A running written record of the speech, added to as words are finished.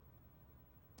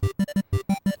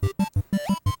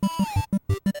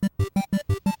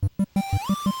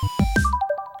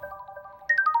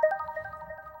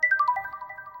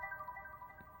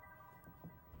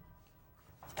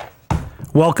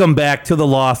Welcome back to the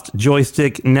Lost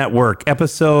Joystick Network,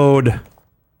 episode...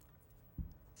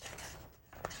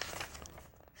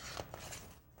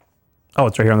 Oh,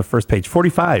 it's right here on the first page,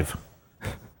 45.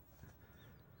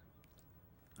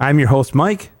 I'm your host,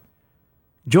 Mike,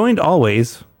 joined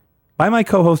always by my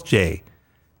co-host, Jay.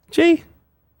 Jay,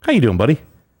 how you doing, buddy?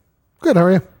 Good, how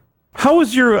are you?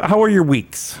 How are your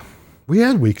weeks? We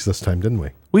had weeks this time, didn't we?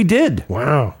 We did.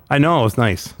 Wow. I know, it was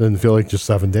nice. Didn't feel like just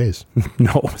 7 days.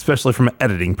 No, especially from an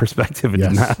editing perspective, it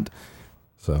did not.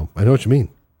 So, I know what you mean.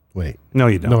 Wait. No,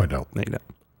 you don't. No, I don't. No, you don't.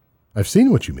 I've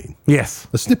seen what you mean. Yes.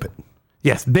 A snippet.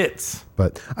 Yes, bits.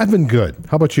 But I've been good.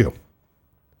 How about you?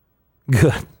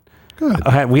 Good.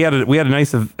 Good. We had a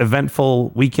nice eventful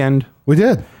weekend. We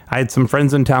did. I had some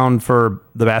friends in town for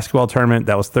the basketball tournament.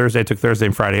 That was Thursday. I took Thursday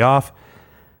and Friday off.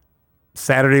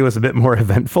 Saturday was a bit more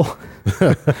eventful.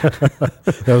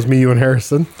 That was me, you, and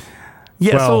Harrison.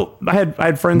 Yeah, Well, so I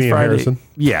had friends me and Friday. Harrison.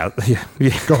 Yeah.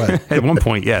 Go ahead. At one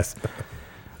point, yes.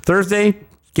 Thursday,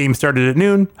 game started at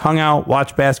noon, hung out,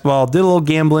 watched basketball, did a little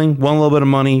gambling, won a little bit of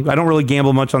money. I don't really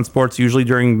gamble much on sports, usually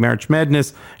during March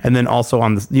Madness, and then also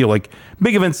on the like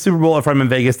big events, Super Bowl, if I'm in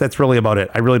Vegas, that's really about it.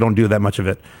 I really don't do that much of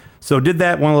it. So did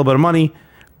that, won a little bit of money,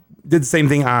 did the same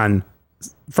thing on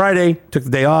Friday, took the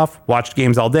day off, watched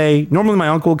games all day. Normally my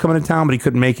uncle would come into town, but he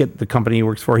couldn't make it. The company he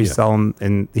works for, he's selling,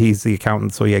 and he's the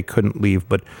accountant, so he couldn't leave.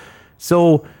 But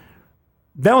so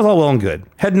that was all well and good.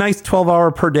 Had a nice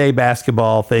 12-hour per day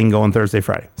basketball thing going Thursday,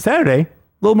 Friday. Saturday, a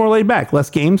little more laid back, less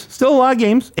games. Still a lot of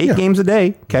games, 8 games a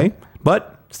day, okay,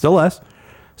 but still less.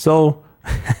 So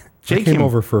Jake came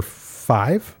over for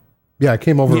 5? Yeah, I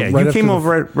came over. Yeah, right you came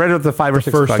over right at the 5 or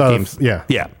 6 o'clock games.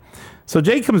 Yeah. So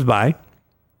Jay comes by,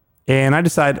 and I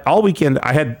decide all weekend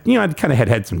I'd kind of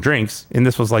had some drinks, and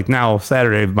this was like now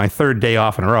Saturday, my 3rd day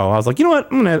off in a row. I was like, you know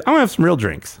what, I'm gonna have some real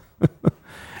drinks.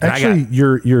 Actually,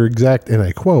 your exact, and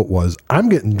I quote, was, "I'm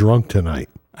getting drunk tonight."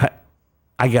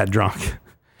 I got drunk.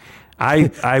 Are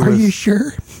you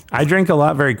sure? I drank a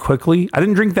lot very quickly. I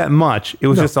didn't drink that much. It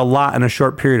was just a lot in a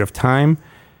short period of time,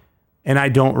 and I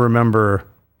don't remember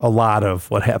a lot of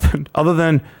what happened, other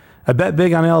than I bet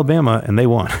big on Alabama, and they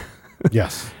won.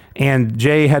 Yes. And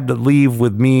Jay had to leave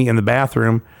with me in the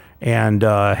bathroom, and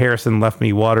Harrison left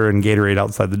me water and Gatorade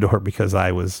outside the door because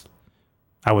I was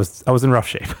in rough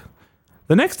shape.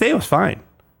 The next day was fine.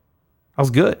 I was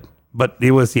good, but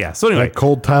it was So anyway, that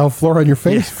cold tile floor on your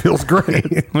face feels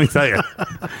great. Let me tell you,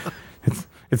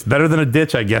 it's better than a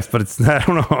ditch, I guess, but it's not. I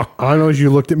don't know. I know you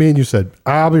looked at me and you said,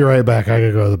 "I'll be right back. I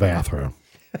gotta go to the bathroom."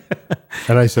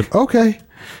 And I said, "Okay."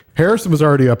 Harrison was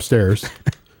already upstairs.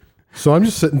 So I'm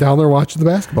just sitting down there watching the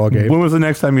basketball game. When was the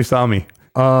next time you saw me?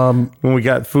 When we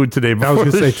got food today. I was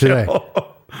going to say today.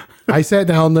 I sat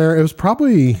down there. It's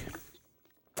probably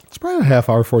a half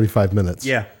hour, 45 minutes.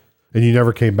 Yeah. And you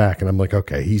never came back. And I'm like,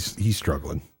 okay, he's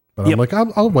struggling. But I'm like,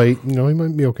 I'll wait. You know, he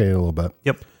might be okay in a little bit.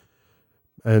 Yep.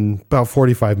 And about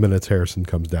 45 minutes, Harrison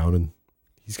comes down and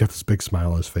he's got this big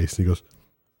smile on his face. And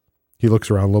he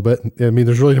looks around a little bit. I mean,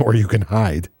 there's really nowhere you can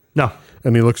hide. No.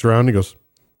 And he looks around and he goes,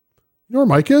 "You know where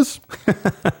Mike is?"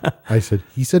 I said,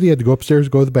 "He said he had to go upstairs,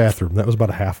 go to the bathroom." That was about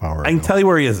a half hour I can tell you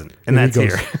where he isn't, and that's he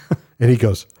goes, here. And he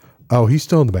goes, "Oh, he's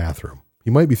still in the bathroom.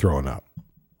 He might be throwing up."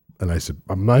 And I said,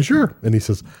 "I'm not sure." And he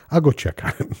says, "I'll go check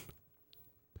on him."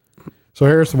 So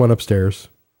Harrison went upstairs.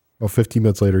 About 15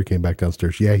 minutes later, he came back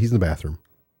downstairs. "Yeah, he's in the bathroom."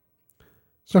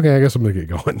 It's okay. I guess I'm going to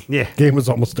get going. Yeah. Game was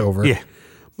almost over. Yeah. I'm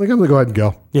like, I'm going to go ahead and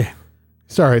go. Yeah.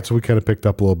 It's all right. So we kind of picked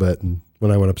up a little bit. And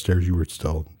when I went upstairs, you were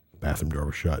still, bathroom door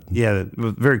was shut. Yeah. It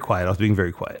was very quiet. I was being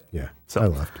very quiet. Yeah. So I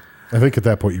left. I think at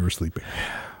that point you were sleeping.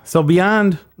 So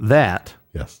beyond that,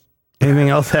 Yes. anything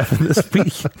else happened this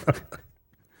week?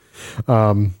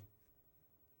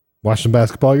 Watch some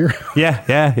basketball here?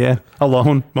 Yeah.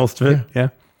 Alone, most of it. Yeah.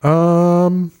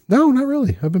 No, not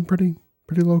really. I've been pretty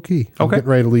low key. I'm Okay. getting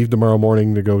ready to leave tomorrow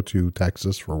morning to go to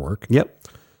Texas for work. Yep.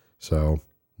 So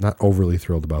not overly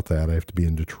thrilled about that. I have to be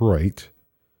in Detroit.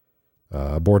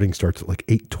 Boarding starts at like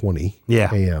 8:20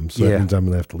 Yeah. a.m. So Yeah. that means I'm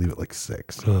going to have to leave at like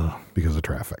 6 because of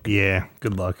traffic. Yeah.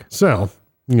 Good luck. So,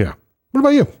 yeah. What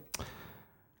about you?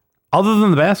 Other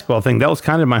than the basketball thing, that was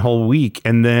kind of my whole week.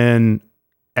 And then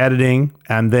editing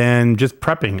and then just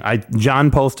prepping. John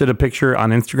posted a picture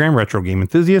on Instagram, Retro Game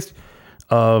Enthusiast,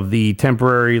 of the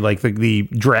temporary, like the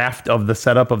draft of the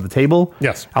setup of the table.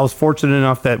 Yes. I was fortunate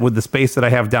enough that with the space that I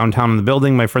have downtown in the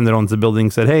building, my friend that owns the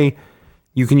building said, "Hey,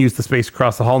 you can use the space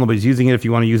across the hall. Nobody's using it. If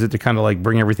you want to use it to kind of like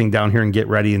bring everything down here and get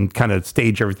ready and kind of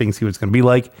stage everything, see what it's going to be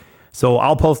like." So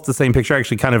I'll post the same picture. I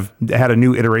actually kind of had a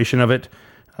new iteration of it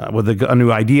with a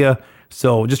new idea.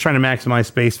 So just trying to maximize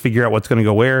space, figure out what's going to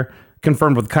go where.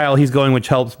 Confirmed with Kyle, he's going, which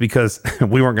helps because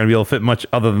we weren't going to be able to fit much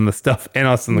other than the stuff and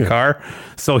us in the car.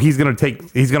 So he's going to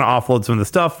offload some of the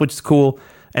stuff, which is cool.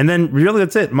 And then really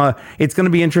that's it. It's going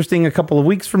to be interesting a couple of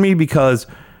weeks for me because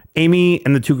Amy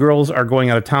and the two girls are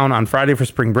going out of town on Friday for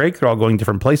spring break. They're all going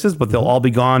different places, but they'll all be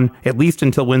gone at least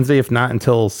until Wednesday, if not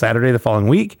until Saturday the following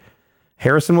week.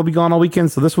 Harrison will be gone all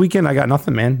weekend. So this weekend, I got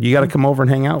nothing, man. You got to come over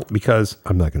and hang out because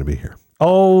I'm not going to be here.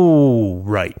 Oh,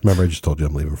 right. Remember, I just told you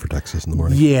I'm leaving for Texas in the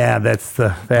morning. Yeah, that's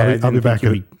the. I'll be back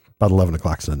at about 11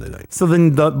 o'clock Sunday night. So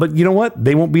then, but you know what?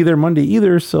 They won't be there Monday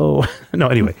either. So no,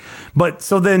 anyway. But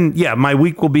so then, yeah, my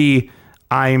week will be.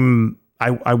 I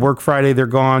work Friday. They're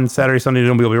gone. Saturday, Sunday, they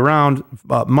won't be around.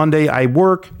 Monday, I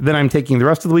work. Then I'm taking the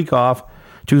rest of the week off.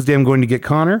 Tuesday, I'm going to get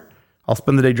Connor. I'll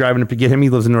spend the day driving up to get him.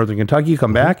 He lives in Northern Kentucky.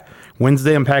 Come back.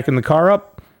 Wednesday, I'm packing the car up.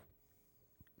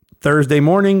 Thursday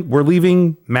morning, we're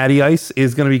leaving. Matty Ice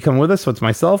is going to be coming with us. So it's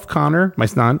myself, Connor, my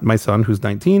son, who's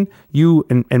 19, you,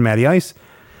 and Matty Ice.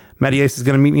 Matty Ice is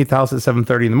going to meet me at the house at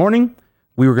 7:30 in the morning.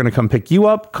 We were going to come pick you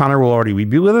up. Connor will already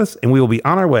be with us, and we will be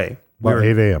on our way. By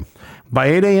 8 a.m. By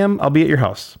 8 a.m., I'll be at your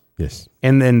house. Yes.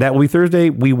 And then that will be Thursday.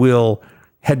 We will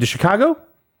head to Chicago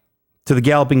to the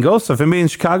Galloping Ghost. So if anybody in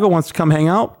Chicago wants to come hang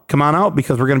out, come on out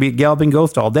because we're going to be at Galloping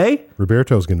Ghost all day.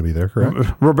 Roberto's going to be there,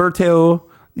 correct? Roberto...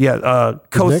 Yeah,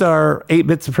 co-star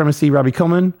 8-Bit Supremacy, Robbie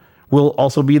Coleman, will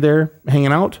also be there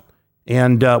hanging out.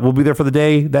 And we'll be there for the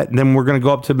day. Then we're going to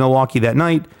go up to Milwaukee that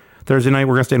night. Thursday night,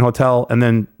 we're going to stay in a hotel. And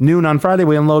then noon on Friday,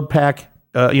 we unpack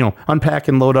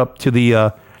and load up to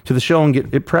the show and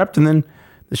get it prepped. And then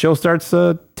the show starts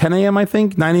 10 a.m., I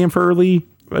think, 9 a.m. for early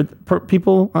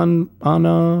people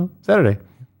on Saturday.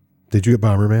 Did you get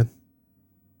Bomberman?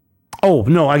 Oh,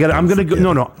 no, I'm going to go.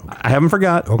 No, I haven't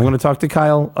forgot. Okay. I'm going to talk to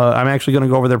Kyle. I'm actually going to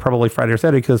go over there probably Friday or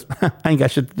Saturday because I ain't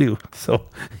got shit to do. So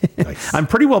nice. I'm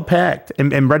pretty well packed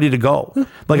and ready to go.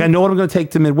 Like I know what I'm going to take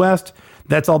to Midwest.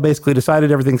 That's all basically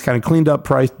decided. Everything's kind of cleaned up,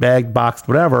 priced, bagged, boxed,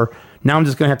 whatever. Now I'm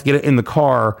just going to have to get it in the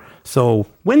car. So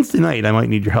Wednesday night, I might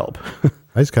need your help.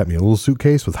 I just got me a little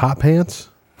suitcase with hot pants.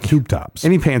 Tube tops.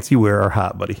 Any pants you wear are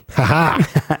hot, buddy.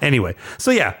 Anyway, so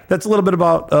yeah, that's a little bit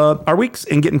about our weeks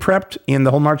and getting prepped and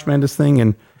the whole March Madness thing.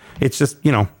 And it's just,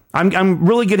 I'm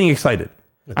really getting excited.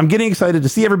 I'm getting excited to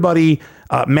see everybody.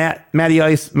 Matty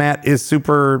Ice, Matt is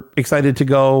super excited to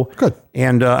go. Good.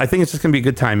 And I think it's just going to be a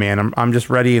good time, man. I'm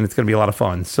just ready and it's going to be a lot of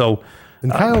fun. So,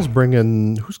 and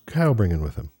who's Kyle bringing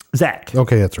with him? Zach.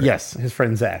 Okay, that's right. Yes, his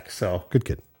friend Zach. So good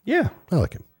kid. Yeah, I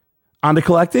like him. On to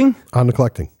collecting.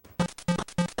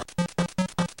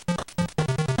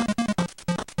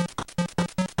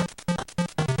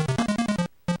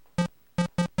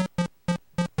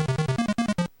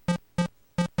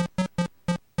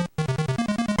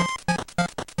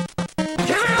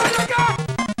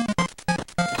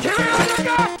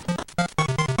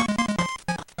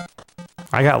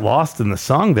 I got lost in the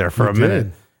song there for a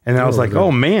minute. And I was like,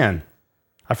 oh, man,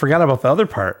 I forgot about the other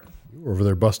part. You were over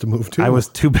there bust a move, too. I was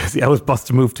too busy. I was bust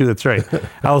a move, too. That's right.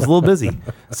 I was a little busy.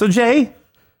 So, Jay.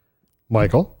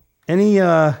 Michael. Any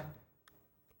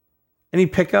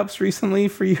pickups recently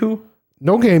for you?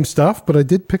 No game stuff, but I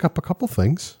did pick up a couple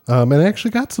things. And I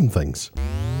actually got some things.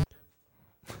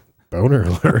 Boner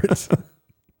alert.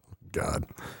 God,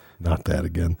 not that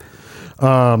again.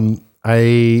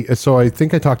 I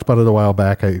think I talked about it a while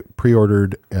back. I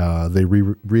pre-ordered, they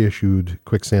reissued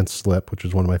Quicksand Slip, which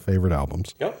is one of my favorite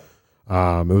albums. Yep.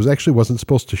 It wasn't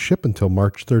supposed to ship until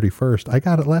March 31st. I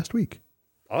got it last week.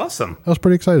 Awesome. I was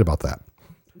pretty excited about that.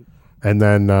 And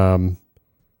then,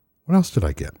 what else did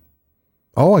I get?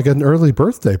 Oh, I got an early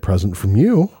birthday present from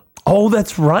you. Oh,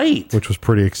 that's right. Which was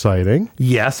pretty exciting.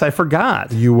 Yes, I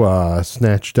forgot. You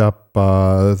snatched up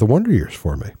The Wonder Years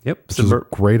for me. Yep. Which is a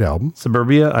great album.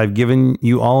 Suburbia, I've given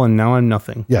you all and now I'm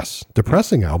nothing. Yes.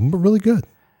 Depressing album, but really good.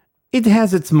 It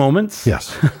has its moments.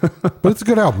 Yes. But it's a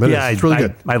good album. It's really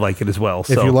good. I like it as well. If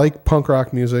you like punk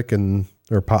rock music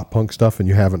or pop punk stuff and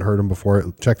you haven't heard them before,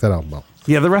 check that album out.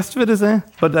 Yeah, the rest of it is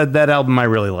but that album I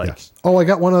really like. Yes. Oh, I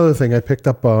got one other thing. I picked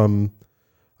up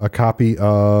a copy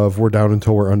of We're Down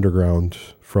Until We're Underground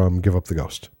from Give Up the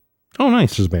Ghost. Oh,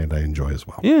 nice. Which is a band I enjoy as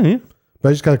well. Yeah. But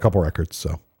I just got a couple records,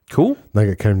 so. Cool. And I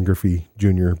got Ken Griffey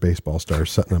Jr. baseball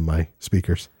stars sitting on my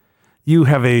speakers. You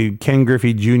have a Ken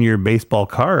Griffey Jr. baseball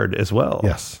card as well.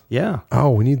 Yes. Yeah.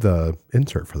 Oh, we need the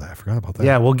insert for that. I forgot about that.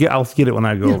 Yeah, I'll get it when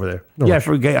I go over there. No yeah,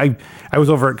 I was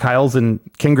over at Kyle's, and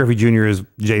Ken Griffey Jr. is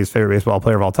Jay's favorite baseball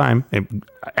player of all time.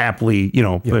 Aptly,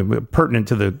 pertinent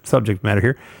to the subject matter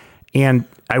here. And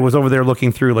I was over there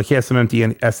looking through, like, he has some empty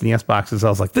SNES boxes. I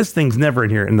was like, this thing's never in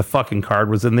here. And the fucking card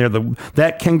was in there.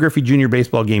 That Ken Griffey Jr.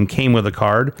 baseball game came with a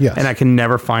card. Yes. And I can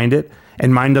never find it.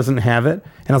 And mine doesn't have it.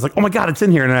 And I was like, oh my God, it's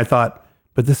in here. And I thought,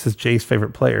 but this is Jay's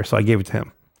favorite player. So I gave it to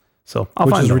him. So I'll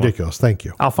Which find is another ridiculous. Thank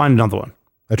you. one. I'll find another one.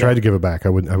 I tried to give it back. I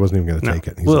wasn't even going to take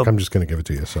it. He's Well, like, I'm just going to give it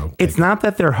to you. So It's not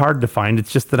that they're hard to find.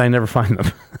 It's just that I never find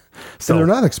them. So they're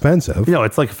not expensive.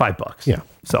 it's like $5. Yeah.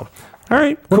 So, all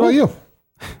right. What cool. about you?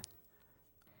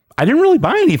 I didn't really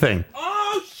buy anything.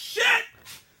 Oh shit!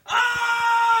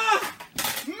 Ah!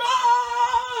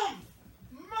 Mom!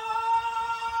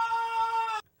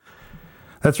 Mom!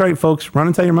 That's right, folks. Run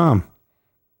and tell your mom.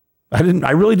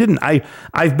 I really didn't.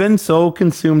 I've been so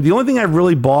consumed. The only thing I've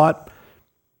really bought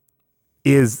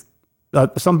is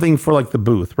something for like the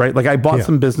booth, right? Like I bought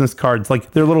some business cards,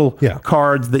 like they're little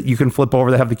cards that you can flip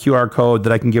over that have the QR code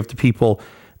that I can give to people.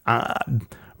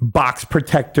 Box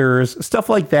protectors, stuff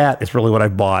like that is really what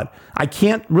I've bought. I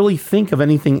can't really think of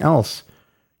anything else.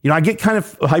 I get kind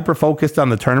of hyper focused on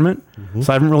the tournament,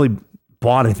 so I haven't really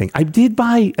bought anything. I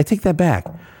take that back.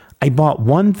 I bought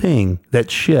one thing that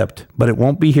shipped, but it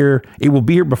won't be here. It will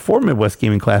be here before Midwest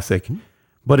Gaming Classic,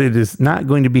 but it is not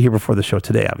going to be here before the show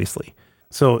today, obviously.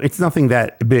 So it's nothing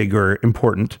that big or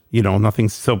important, nothing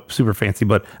so super fancy,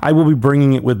 but I will be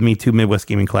bringing it with me to Midwest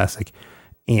Gaming Classic.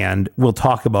 And we'll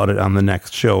talk about it on the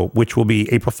next show, which will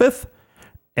be April 5th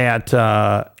at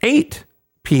 8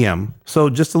 p.m. So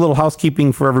just a little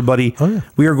housekeeping for everybody. Oh, yeah.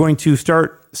 We are going to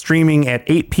start streaming at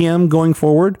 8 p.m. going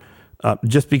forward,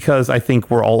 just because I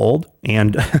think we're all old.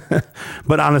 And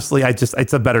but honestly,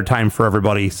 it's a better time for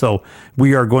everybody. So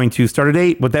we are going to start at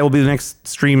 8, but that will be the next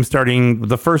stream starting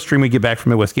the first stream we get back from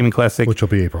Midwest Gaming Classic. Which will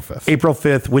be April 5th. April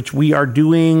 5th, which we are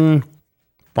doing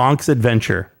Bonk's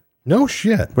Adventure. No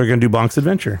shit. We're going to do Bonk's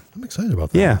Adventure. I'm excited about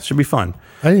that. Yeah, should be fun.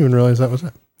 I didn't even realize that was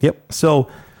it. Yep. So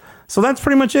that's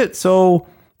pretty much it. So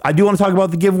I do want to talk about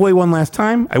the giveaway one last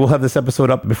time. I will have this episode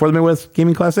up before the Midwest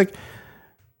Gaming Classic.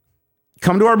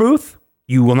 Come to our booth.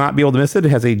 You will not be able to miss it. It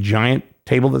has a giant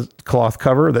tablecloth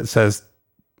cover that says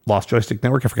Lost Joystick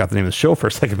Network. I forgot the name of the show for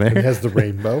a second there. It has the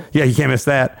rainbow. Yeah, you can't miss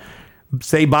that.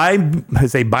 Say buy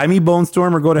me Bone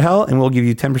Storm or go to hell, and we'll give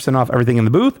you 10% off everything in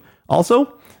the booth.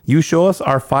 Also, you show us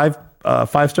our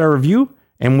five-star review,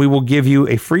 and we will give you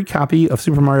a free copy of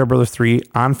Super Mario Bros. 3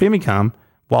 on Famicom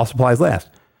while supplies last.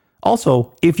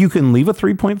 Also, if you can leave a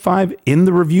 3.5 in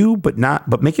the review, but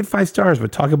make it 5 stars,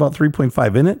 but talk about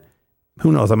 3.5 in it,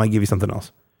 who knows? I might give you something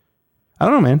else. I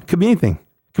don't know, man. Could be anything.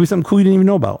 Could be something cool you didn't even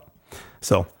know about.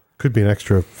 So Could be an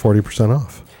extra 40%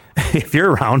 off. if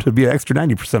you're around, it'd be an extra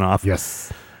 90% off.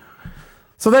 Yes.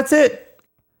 So that's it.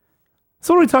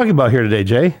 So what are we talking about here today,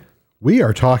 Jay? We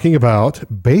are talking about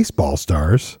baseball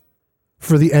stars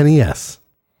for the NES.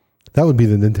 That would be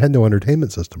the Nintendo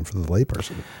Entertainment System for the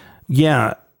layperson.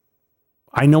 Yeah.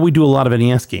 I know we do a lot of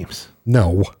NES games.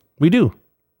 No. We do.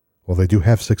 Well, they do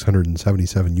have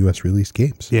 677 U.S. released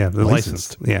games. Yeah, they're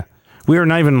licensed. Yeah. We are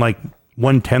not even like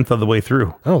 1/10 of the way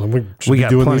through. Oh, then we should We be got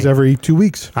doing plenty. these every 2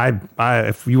 weeks. I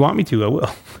if you want me to, I will.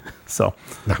 So,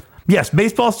 No. yes,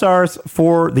 baseball stars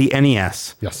for the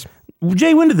NES. Yes.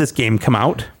 Jay, when did this game come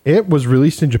out? It was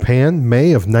released in Japan,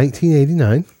 May of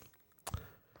 1989.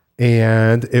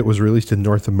 And it was released in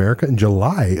North America in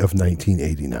July of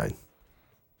 1989.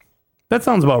 That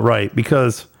sounds about right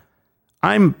because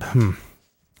I'm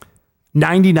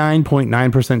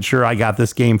 99.9% sure I got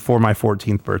this game for my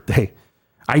 14th birthday.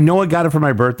 I know I got it for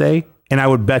my birthday, and I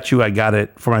would bet you I got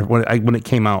it for when it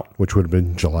came out. Which would have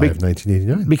been July of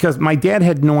 1989. Because my dad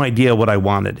had no idea what I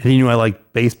wanted. He knew I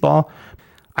liked baseball.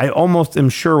 I almost am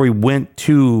sure we went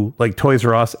to like Toys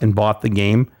R Us and bought the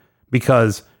game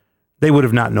because they would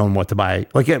have not known what to buy.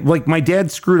 Like my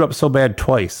dad screwed up so bad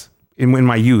twice in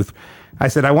my youth. I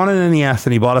said, I want an NES,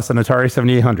 and he bought us an Atari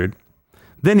 7800.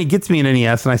 Then he gets me an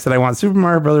NES, and I said, I want Super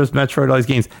Mario Brothers, Metroid, all these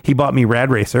games. He bought me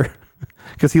Rad Racer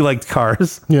because he liked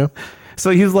cars. Yeah. So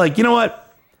he was like, you know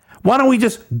what? Why don't we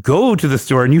just go to the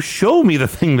store and you show me the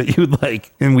thing that you'd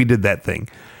like? And we did that thing.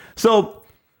 So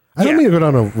I don't mean to go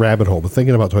down a rabbit hole, but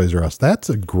thinking about Toys R Us, that's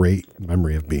a great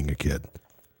memory of being a kid.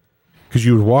 Because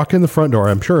you would walk in the front door.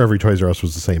 I'm sure every Toys R Us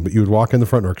was the same, but you would walk in the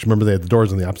front door because remember they had the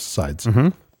doors on the opposite sides. Mm-hmm.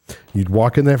 You'd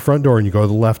walk in that front door and you go to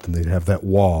the left and they'd have that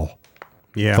wall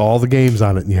with all the games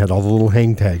on it, and you had all the little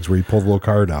hang tags where you pull the little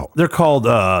card out. They're called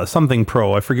something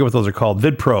Pro. I forget what those are called.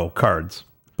 Vid Pro cards.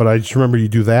 But I just remember you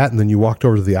do that, and then you walked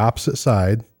over to the opposite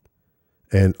side,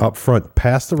 and up front,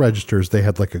 past the registers, they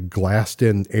had like a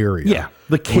glassed-in area. Yeah,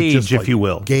 the with cage, just, if like, you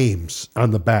will. games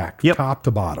on the back, Yep. top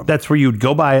to bottom. That's where you'd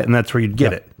go buy it, and that's where you'd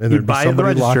get Yeah. it. And there'd You'd be buy it at the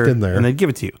somebody locked register, in there. and they'd give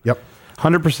it to you. Yep.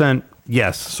 100%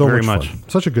 yes. So very much much. fun.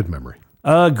 Such a good memory.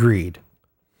 Agreed.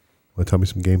 Want to tell me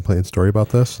some gameplay and story about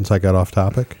this since I got off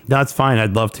topic? That's fine.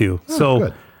 I'd love to.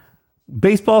 Good.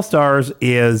 Baseball Stars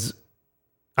is,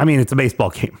 it's a baseball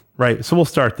game, right? So we'll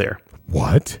start there.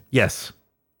 What? Yes,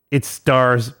 it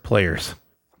stars players,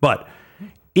 but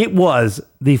it was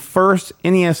the first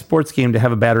NES sports game to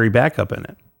have a battery backup in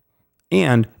it.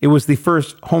 And it was the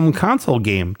first home console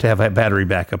game to have a battery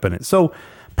backup in it. So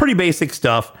pretty basic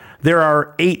stuff. There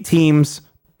are 8 teams,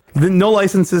 no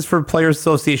licenses for Players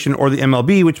Association or the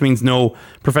MLB, which means no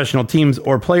professional teams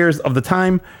or players of the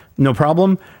time. No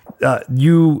problem.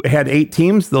 You had 8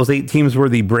 teams. Those 8 teams were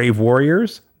the Brave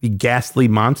Warriors, the Ghastly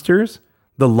Monsters,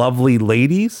 the Lovely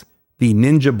Ladies, the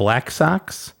Ninja Black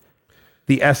Sox,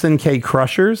 the SNK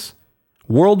Crushers,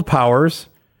 World Powers,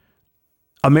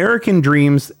 American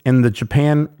Dreams, and the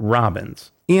Japan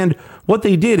Robins. And what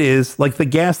they did is, like, the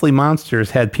Ghastly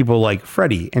Monsters had people like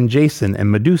Freddy and Jason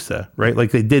and Medusa, right?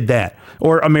 Like, they did that.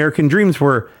 Or American Dreams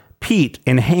were Pete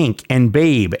and Hank and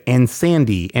Babe and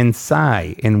Sandy and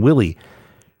Cy and Willie.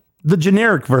 The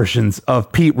generic versions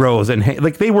of Pete Rose and Hank,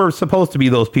 like, they were supposed to be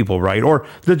those people, right? Or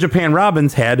the Japan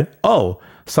Robins had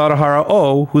Sadahara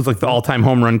O, who's like the all-time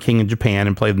home run king in Japan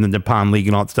and played in the Nippon League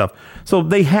and all that stuff. So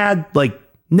they had like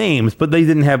names, but they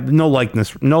didn't have no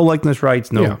likeness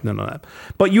rights, none of that.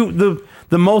 But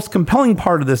the most compelling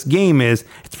part of this game is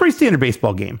it's a pretty standard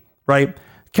baseball game, right?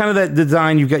 Kind of that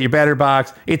design. You've got your batter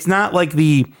box. It's not like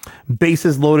the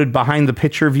bases loaded behind the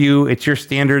pitcher view. It's your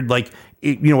standard, like,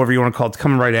 whatever you want to call it, it's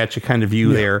coming right at you kind of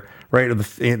view there, right?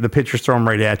 The pitcher's throwing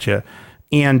right at you.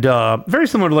 And very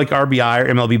similar to like RBI or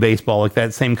MLB baseball, like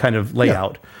that same kind of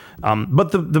layout.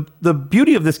 But the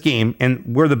beauty of this game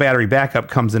and where the battery backup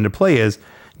comes into play is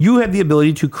you have the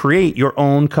ability to create your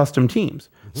own custom teams.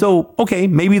 Mm-hmm. So, okay,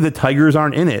 maybe the Tigers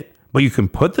aren't in it, but you can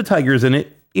put the Tigers in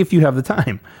it if you have the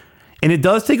time. And it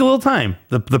does take a little time.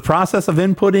 The process of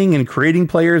inputting and creating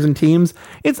players and teams,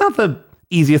 it's not the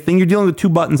easiest thing. You're dealing with 2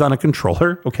 buttons on a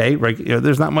controller, okay, right?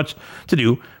 There's not much to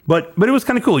do, but it was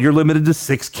kind of cool. You're limited to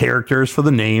 6 characters for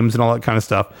the names and all that kind of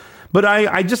stuff. But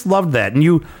I just loved that. And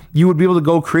you would be able to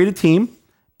go create a team,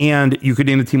 and you could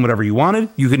name the team whatever you wanted.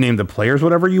 You could name the players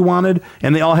whatever you wanted,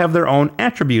 and they all have their own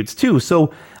attributes too.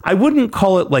 So I wouldn't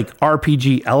call it like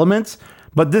RPG elements,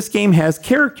 but this game has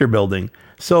character building.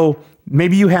 So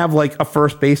maybe you have like a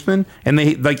first baseman, and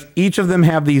they like each of them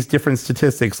have these different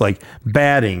statistics like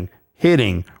batting,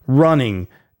 hitting, running,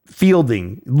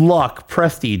 fielding, luck,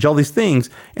 prestige, all these things.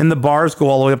 And the bars go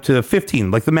all the way up to 15.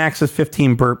 Like the max is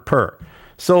 15 per.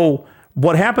 So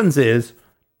what happens is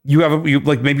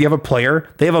maybe you have a player,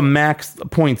 they have a max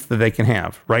points that they can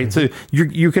have, right? Mm-hmm. So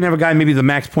you can have a guy, maybe the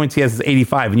max points he has is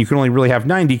 85, and you can only really have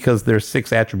 90 because there's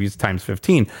 6 attributes times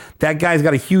 15. That guy's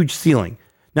got a huge ceiling.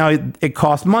 Now, it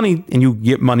costs money, and you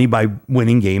get money by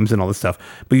winning games and all this stuff.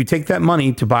 But you take that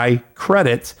money to buy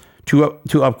credits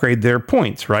to upgrade their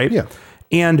points, right? Yeah.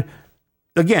 And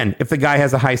again, if the guy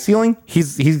has a high ceiling, he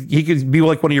could be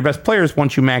like one of your best players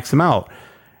once you max him out.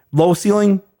 Low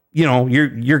ceiling,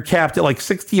 you're capped at like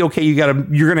 60. Okay,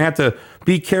 you're gonna have to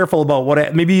be careful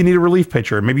about maybe you need a relief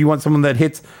pitcher. Maybe you want someone that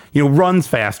hits, runs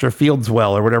fast or fields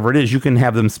well or whatever it is. You can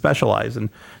have them specialize. And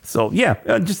so,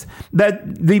 just that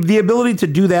the ability to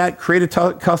do that, create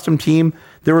a custom team.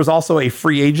 There was also a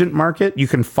free agent market. You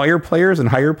can fire players and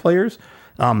hire players.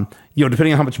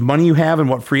 Depending on how much money you have and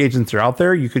what free agents are out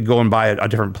there, you could go and buy a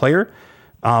different player.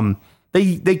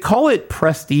 They call it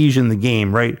prestige in the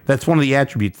game, right? That's one of the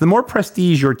attributes. The more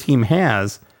prestige your team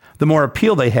has, the more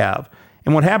appeal they have.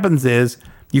 And what happens is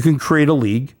you can create a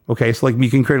league. Okay, so like you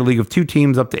can create a league of 2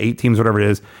 teams up to 8 teams, whatever it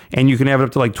is, and you can have it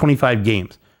up to like 25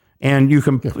 games. And you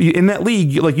can in that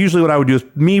league, like usually what I would do is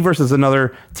me versus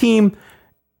another team.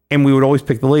 And we would always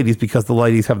pick the ladies because the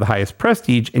ladies have the highest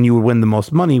prestige, and you would win the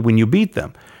most money when you beat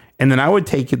them. And then I would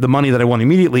take the money that I won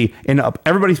immediately and up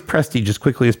everybody's prestige as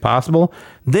quickly as possible.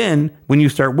 Then when you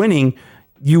start winning,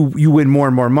 you win more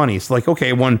and more money. So like,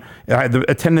 okay, the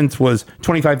attendance was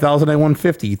 25,000, I won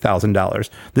 $50,000.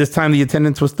 This time the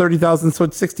attendance was 30,000, so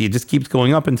it's 60. It just keeps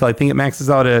going up until I think it maxes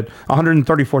out at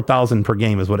 134,000 per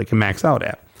game is what it can max out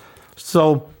at.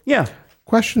 So yeah.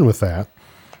 Question with that.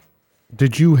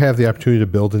 Did you have the opportunity to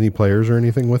build any players or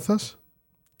anything with us?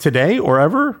 Today or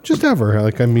ever? Just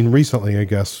ever. Recently, I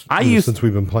guess. Since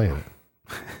we've been playing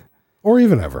it. Or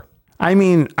even ever. I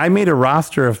made a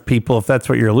roster of people, if that's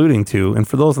what you're alluding to. And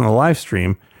for those on the live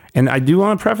stream, and I do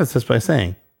want to preface this by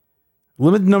saying,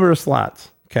 limited number of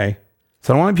slots. Okay.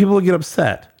 So I don't want people to get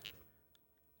upset.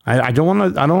 I don't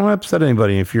want to upset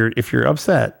anybody. If you're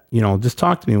upset, just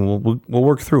talk to me and we'll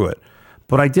work through it.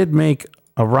 But I did make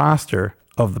a roster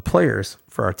of the players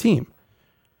for our team.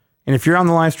 And if you're on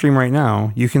the live stream right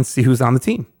now, you can see who's on the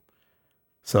team.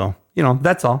 So,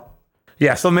 that's all.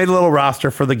 Yeah, so made a little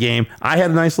roster for the game. I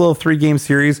had a nice little 3-game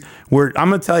series where I'm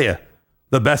going to tell you,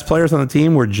 the best players on the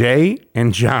team were Jay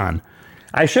and John.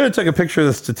 I should have took a picture of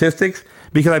the statistics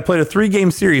because I played a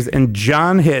 3-game series and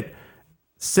John hit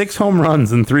 6 home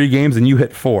runs in 3 games and you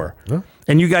hit 4. Huh?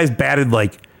 And you guys batted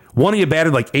one of you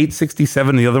batted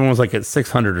 867, the other one was at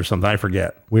 600 or something. I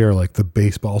forget. We are like the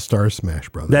baseball stars Smash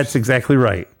Brothers. That's exactly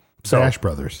right. So, Smash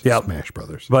Brothers. Yep. Smash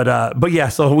Brothers. But yeah,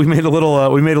 so we made a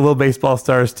little baseball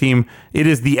stars team. It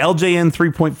is the LJN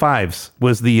 3.5s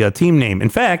was the team name. In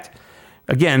fact,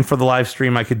 again, for the live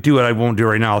stream, I could do it. I won't do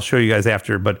it right now. I'll show you guys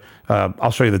after, but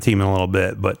I'll show you the team in a little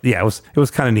bit. But yeah, it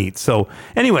was kind of neat. So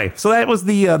anyway, so that was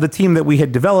the team that we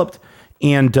had developed,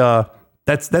 and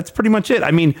that's pretty much it.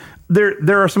 I mean,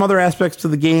 there are some other aspects to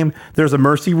the game. There's a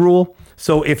mercy rule.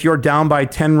 So if you're down by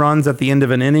 10 runs at the end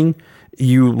of an inning,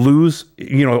 you lose,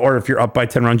 or if you're up by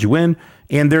 10 runs, you win.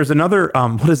 And there's another,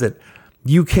 what is it?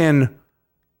 The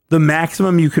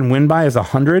maximum you can win by is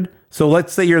 100. So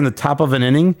let's say you're in the top of an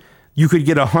inning, you could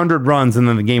get 100 runs and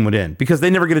then the game would end because they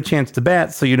never get a chance to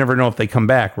bat. So you never know if they come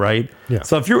back, right? Yeah.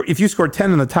 So if you score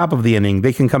 10 in the top of the inning,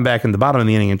 they can come back in the bottom of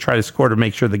the inning and try to score to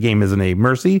make sure the game isn't a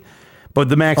mercy. But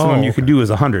the maximum you can do is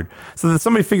 100. So that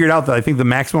somebody figured out that I think the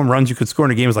maximum runs you could score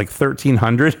in a game is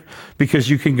 1,300 because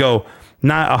you can go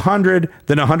not 100,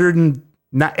 then 100 and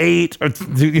not 8. Or,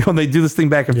 they do this thing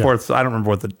back and forth. So I don't remember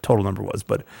what the total number was.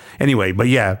 But anyway,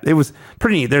 yeah, it was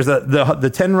pretty neat. There's the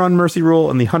 10-run mercy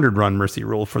rule and the 100-run mercy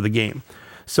rule for the game.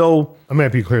 So I'm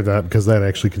happy you cleared that because that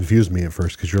actually confused me at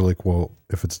first because you're like, well,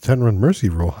 if it's a 10-run mercy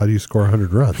rule, how do you score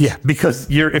 100 runs? yeah, because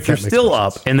if you're still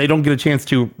up and they don't get a chance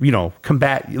to,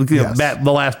 combat bat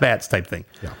the last bats type thing.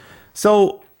 Yeah.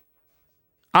 So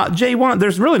Jay,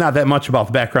 there's really not that much about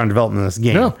the background development in this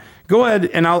game. No. Go ahead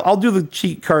and I'll do the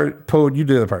cheat card code. You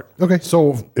do the other part. Okay,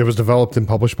 so it was developed and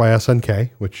published by SNK,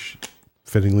 which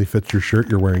fittingly fits your shirt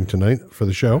you're wearing tonight for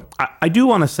the show. I do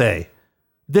want to say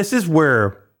this is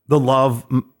where the love,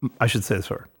 I should say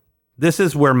this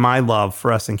is where my love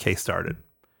for SNK started.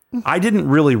 I didn't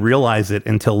really realize it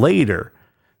until later.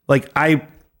 I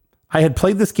had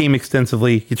played this game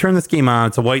extensively. You turn this game on,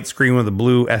 it's a white screen with a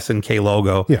blue SNK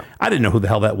logo. Yeah. I didn't know who the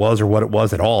hell that was or what it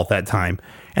was at all at that time.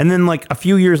 And then a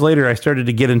few years later, I started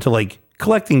to get into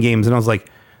collecting games and I was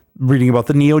reading about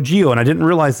the Neo Geo. And I didn't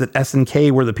realize that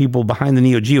SNK were the people behind the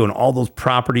Neo Geo and all those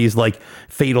properties like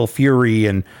Fatal Fury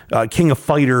and King of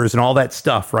Fighters and all that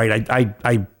stuff, right?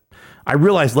 I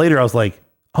realized later, I was like,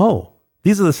 oh,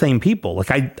 these are the same people.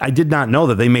 I did not know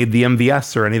that they made the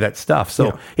MVS or any of that stuff.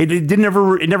 So it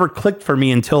never clicked for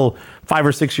me until 5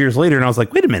 or 6 years later. And I was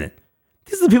like, wait a minute.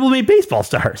 These are the people who made Baseball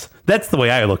Stars. That's the way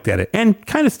I looked at it and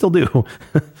kind of still do.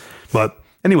 But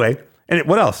anyway,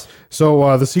 what else?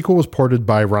 So the sequel was ported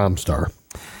by Romstar.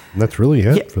 And that's really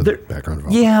it for the background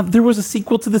development. Yeah, there was a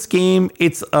sequel to this game.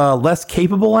 It's less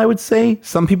capable, I would say.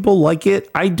 Some people like it.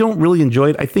 I don't really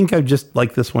enjoy it. I think I just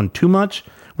like this one too much,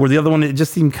 where the other one, it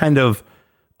just seemed kind of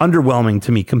underwhelming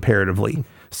to me comparatively.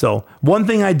 So one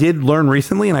thing I did learn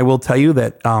recently, and I will tell you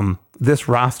that this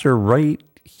roster right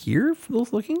here, for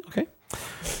those looking, okay,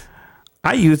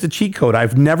 I used a cheat code.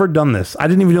 I've never done this. I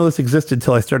didn't even know this existed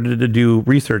until I started to do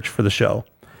research for the show.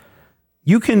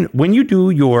 You can, when you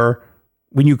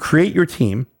create your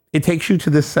team, it takes you to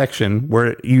this section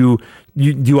where you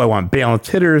do I want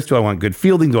balanced hitters? Do I want good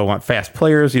fielding? Do I want fast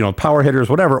players? Power hitters,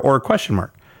 whatever, or a question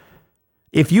mark.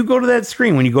 If you go to that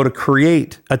screen, when you go to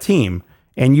create a team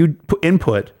and you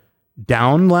input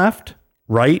down, left,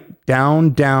 right,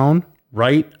 down,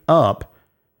 right, up,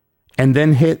 and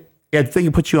then I think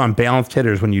it puts you on balanced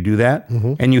hitters when you do that,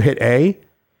 and you hit A,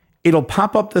 it'll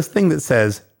pop up this thing that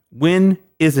says, when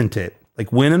isn't it?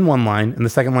 When in one line, and the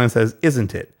second line says,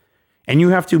 isn't it? And you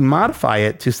have to modify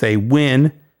it to say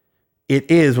when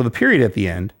it is with a period at the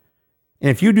end. And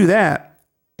if you do that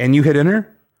and you hit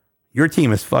enter, your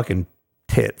team is fucking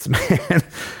tits, man.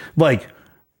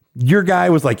 Your guy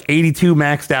was 82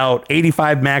 maxed out,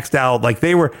 85 maxed out.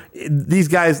 These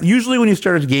guys, usually when you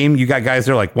start a game, you got guys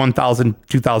that are 1,000,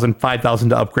 2,000, 5,000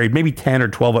 to upgrade, maybe 10 or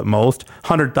 12 at most,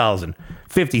 100,000,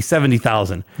 50,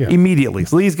 70,000 immediately.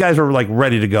 So these guys were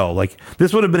ready to go.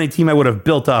 This would have been a team I would have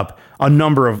built up a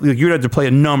number of, you'd have to play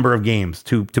a number of games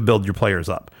to build your players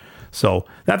up. So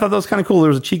I thought that was kind of cool. There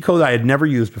was a cheat code I had never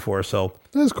used before. So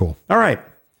that's cool. All right.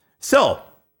 So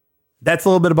that's a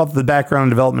little bit about the background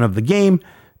and development of the game.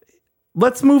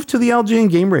 Let's move to the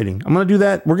LJN game rating. I'm going to do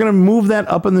that. We're going to move that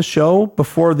up in the show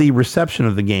before the reception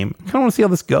of the game. I kind of want to see how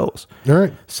this goes. All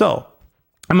right. So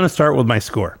I'm going to start with my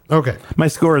score. Okay. My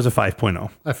score is a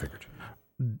 5.0. I figured.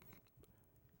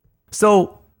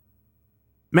 So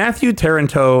Matthew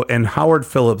Taranto and Howard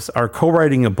Phillips are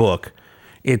co-writing a book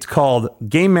It's called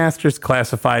Game Masters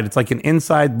Classified. It's like an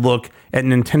inside look at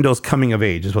Nintendo's coming of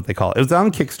age, is what they call it. It was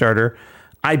on Kickstarter.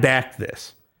 I backed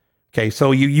this. Okay,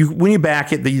 so you when you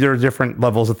back it, there are different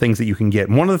levels of things that you can get.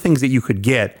 And one of the things that you could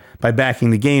get by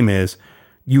backing the game is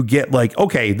you get like,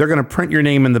 okay, they're going to print your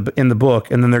name in the book,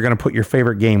 and then they're going to put your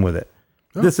favorite game with it.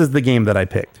 Oh. This is the game that I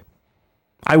picked.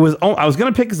 I was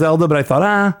going to pick Zelda, but I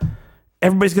thought,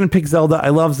 everybody's going to pick Zelda. I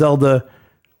love Zelda.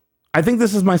 I think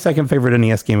this is my second favorite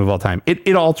NES game of all time.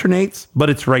 It alternates, but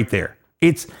it's right there.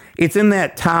 It's in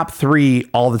that top 3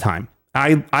 all the time.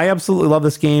 I absolutely love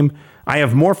this game. I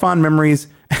have more fond memories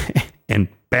and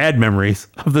bad memories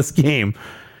of this game,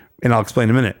 and I'll explain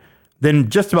in a minute, than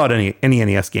just about any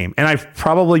NES game. And I've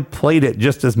probably played it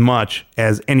just as much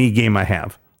as any game I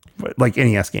have, like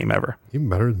NES game ever. Even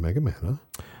better than Mega Man,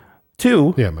 huh?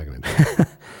 2. Yeah, Mega Man.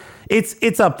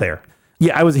 It's up there.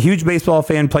 Yeah, I was a huge baseball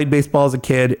fan, played baseball as a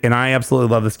kid, and I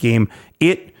absolutely love this game.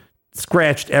 It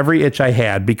scratched every itch I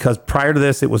had because prior to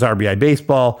this, it was RBI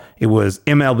baseball. It was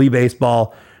MLB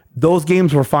baseball. Those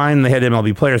games were fine. They had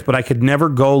MLB players, but I could never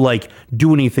go like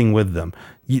do anything with them.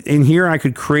 In here, I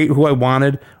could create who I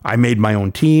wanted. I made my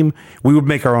own team. We would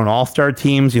make our own all-star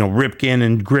teams, Ripken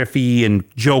and Griffey and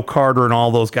Joe Carter and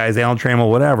all those guys, Alan Trammell,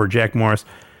 whatever, Jack Morris.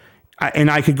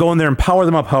 And I could go in there and power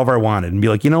them up however I wanted and be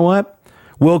like, you know what?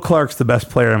 Will Clark's the best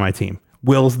player on my team.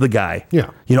 Will's the guy. Yeah.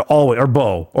 Always, or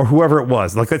Bo, or whoever it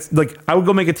was. Like that's like I would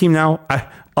go make a team now,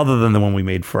 other than the one we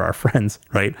made for our friends,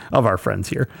 right? Of our friends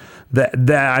here.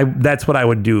 That's what I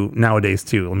would do nowadays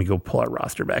too. Let me go pull our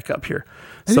roster back up here.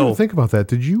 I didn't even think about that.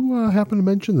 Did you happen to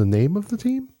mention the name of the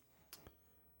team?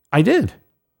 I did.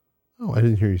 Oh, I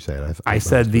didn't hear you say it. I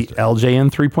said the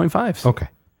LJN 3.5s. Okay.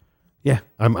 Yeah.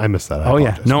 I missed that.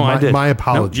 Yeah. No, I did. My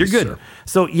apologies. No, you're good. Sir.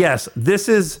 So yes, this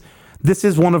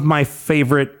is one of my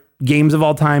favorite games of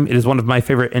all time. It is one of my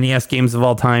favorite NES games of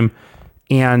all time.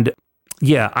 And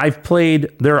yeah, I've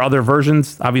played, there are other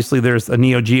versions. Obviously there's a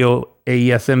Neo Geo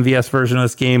AES MVS version of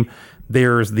this game.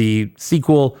 There's the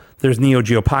sequel. There's Neo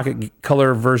Geo Pocket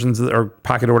Color versions or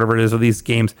Pocket or whatever it is of these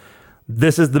games.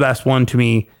 This is the best one to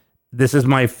me. This is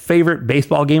my favorite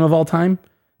baseball game of all time.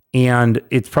 And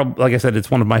it's probably, like I said, it's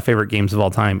one of my favorite games of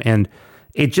all time. And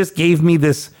it just gave me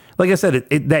this, like I said,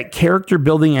 that character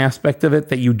building aspect of it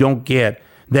that you don't get,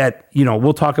 that,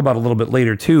 we'll talk about a little bit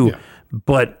later too. Yeah.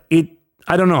 But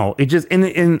I don't know. It just,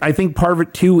 and I think part of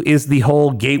it too is the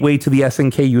whole gateway to the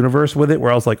SNK universe with it,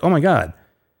 where I was like, oh my God,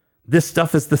 this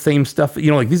stuff is the same stuff.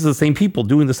 Like these are the same people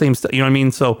doing the same stuff. You know what I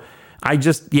mean? So I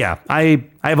just, I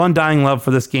have undying love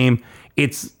for this game.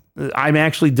 I'm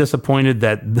actually disappointed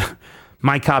that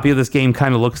my copy of this game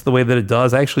kind of looks the way that it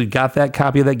does. I actually got that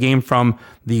copy of that game from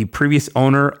the previous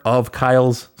owner of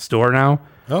Kyle's store now.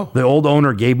 Oh. The old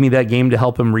owner gave me that game to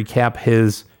help him recap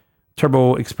his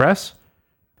Turbo Express.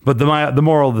 But the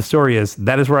moral of the story is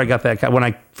that is where I got that. When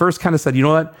I first kind of said, you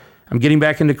know what, I'm getting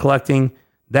back into collecting,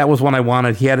 that was one I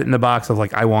wanted. He had it in the box. I was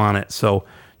like, I want it. So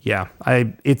yeah,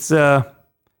 it's a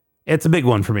big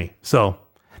one for me. So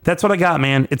that's what I got,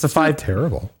 man. It's a 5.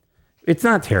 Terrible. It's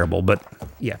not terrible, but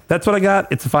yeah, that's what I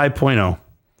got. It's a 5.0.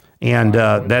 And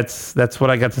that's what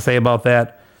I got to say about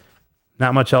that.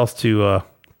 Not much else to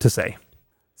say.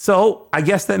 So I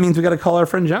guess that means we got to call our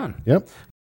friend John. Yep.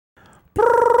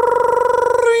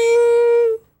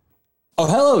 Oh,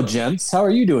 hello, gents. How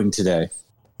are you doing today?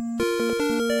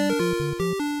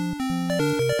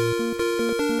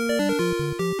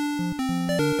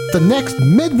 The next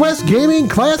Midwest Gaming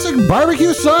Classic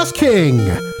Barbecue Sauce King.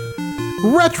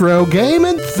 Retro game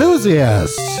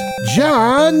enthusiast,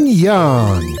 John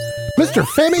Young. Mr.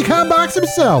 Famicom Box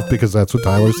himself, because that's what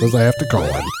Tyler says I have to call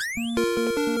him.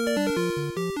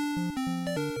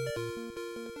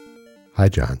 Hi,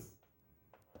 John.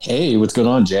 Hey, what's going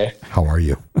on, Jay? How are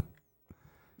you?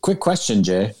 Quick question,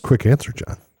 Jay. Quick answer,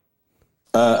 John.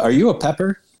 Are you a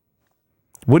pepper?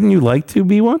 Wouldn't you like to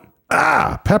be one?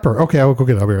 Pepper. Okay, I'll go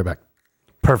get it. I'll be right back.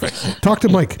 Perfect. Talk to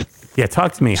Mike. Yeah,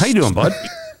 talk to me. How you doing, bud?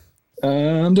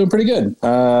 I'm doing pretty good.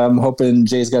 I'm hoping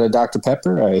Jay's got a Dr.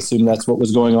 Pepper. I assume that's what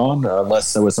was going on,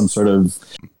 unless there was some sort of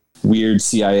weird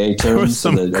CIA term. There was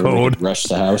some code. Rush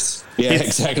the house. Yeah,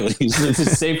 exactly. It's a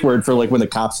safe word for like when the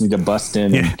cops need to bust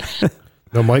in. Yeah.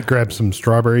 No, Mike grabbed some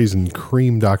strawberries and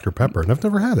cream Dr. Pepper, and I've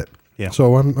never had it. Yeah.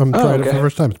 So I'm trying it for the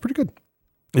first time. It's pretty good.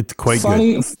 It's quite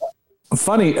good.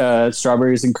 Funny.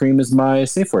 Strawberries and cream is my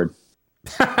safe word.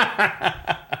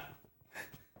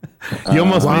 You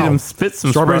almost made him spit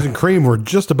some strawberries and cream were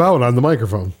just about on the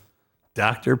microphone.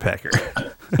 Dr. Pecker.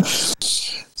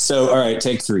 So, all right,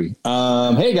 take 3.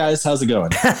 Hey guys, how's it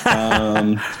going?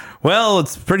 Well,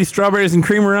 it's pretty strawberries and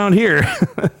cream around here.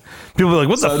 People are like,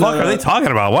 what the fuck are they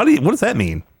talking about? What does that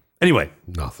mean? Anyway.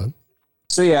 Nothing.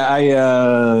 So yeah,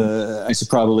 I should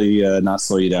probably not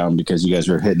slow you down because you guys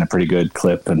were hitting a pretty good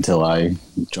clip until I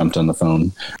jumped on the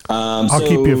phone. I'll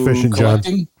keep you efficient, John.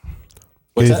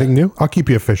 Anything new? I'll keep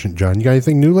you efficient, John. You got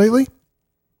anything new lately?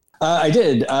 I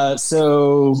did.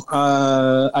 So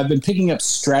I've been picking up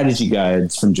strategy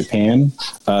guides from Japan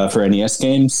for NES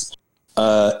games.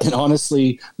 And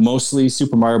honestly, mostly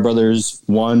Super Mario Brothers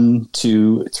 1,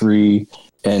 2, 3,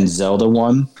 and Zelda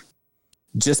 1.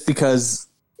 Just because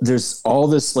there's all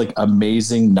this like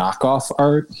amazing knockoff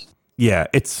art. Yeah,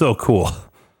 it's so cool.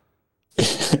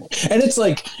 And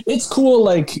it's cool,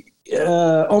 like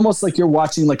almost like you're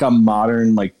watching like a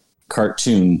modern like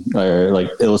cartoon or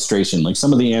like illustration. Like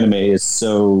some of the anime is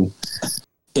so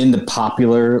in the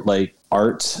popular like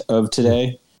art of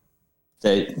today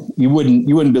that you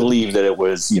wouldn't believe that it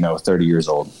was 30 years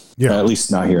old. Yeah, at least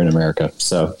not here in America.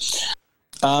 So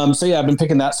yeah, I've been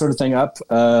picking that sort of thing up.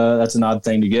 That's an odd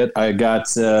thing to get. I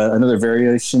got another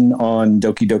variation on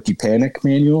Doki Doki Panic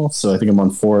manual, so I think I'm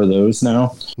on 4 of those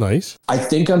now. Nice. I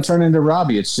think I'm turning to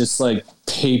Robbie. It's just like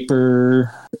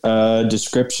paper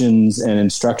descriptions and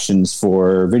instructions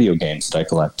for video games that I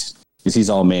collect. Because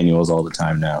he's all manuals all the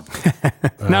time now.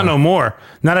 Not no more.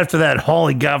 Not after that haul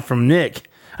he got from Nick.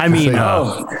 I mean,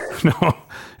 no.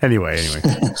 Anyway.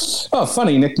 Oh,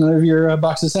 funny. Nick, none of your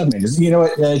boxes have manuals. You know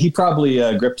what? He probably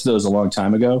gripped those a long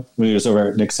time ago when he was over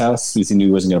at Nick's house because he knew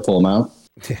he wasn't going to pull them out.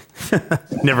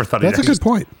 Never thought That's a good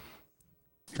point.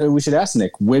 We should ask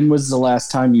Nick, when was the last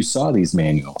time you saw these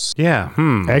manuals? Yeah.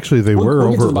 Actually, they were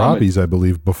we'll over at Robbie's, I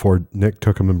believe, before Nick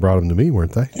took them and brought them to me,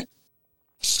 weren't they?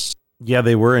 Yeah,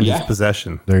 they were in his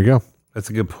possession. There you go. That's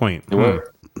a good point. They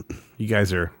were. You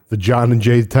guys are... The John and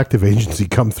Jay Detective Agency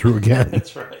come through again.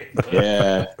 That's right.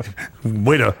 Yeah.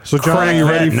 Way to... So, John, are you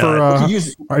ready for... are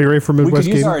you ready for We Midwest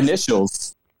could use Gaming? our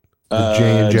initials.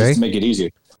 J&J? Just to make it easier.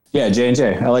 Yeah,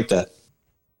 J&J. I like that.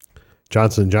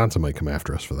 Johnson & Johnson might come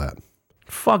after us for that.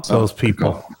 Fuck those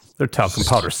people. Their talcum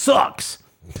powder sucks.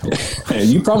 Hey,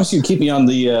 you promised you'd keep me on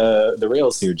the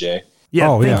rails here, Jay.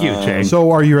 Yeah, thank you, Jay.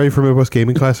 So, are you ready for Midwest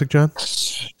Gaming Classic, John?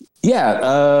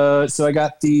 Yeah. So I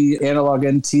got the Analog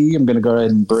NT. I'm going to go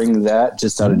ahead and bring that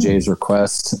just out of Jay's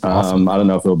request. Awesome. I don't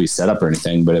know if it'll be set up or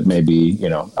anything, but it may be,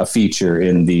 a feature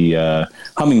in the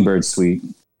Hummingbird suite.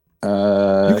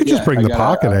 You could just bring the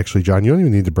Pocket, actually, John. You don't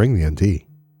even need to bring the NT.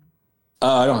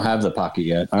 I don't have the Pocket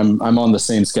yet. I'm on the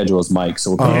same schedule as Mike,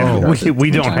 so we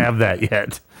don't have that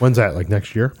yet. When's that? Like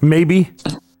next year? Maybe.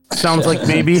 Sounds like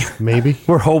maybe. Maybe.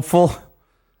 We're hopeful.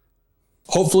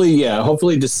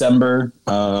 Hopefully December.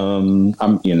 I'm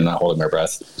not holding my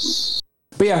breath.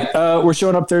 But yeah, we're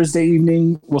showing up Thursday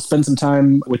evening. We'll spend some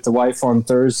time with the wife on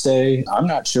Thursday. I'm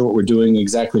not sure what we're doing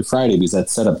exactly Friday because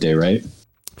that's setup day, right?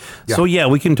 Yeah. So yeah,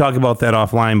 we can talk about that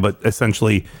offline, but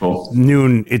essentially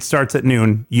noon, it starts at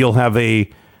noon. You'll have a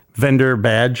vendor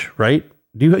badge, right?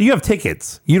 You have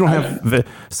tickets. You don't have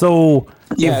so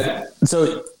yeah.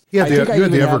 So yeah, you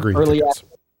have the evergreen tickets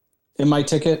in my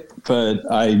ticket, but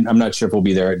I'm not sure if we'll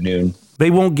be there at noon. They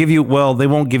won't give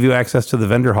you access to the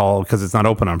vendor hall because it's not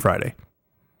open on Friday.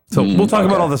 So we'll talk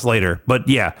about all this later. But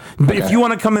yeah, if you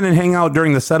want to come in and hang out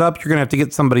during the setup, you're going to have to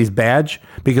get somebody's badge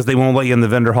because they won't let you in the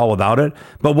vendor hall without it.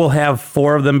 But we'll have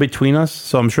 4 of them between us.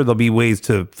 So I'm sure there'll be ways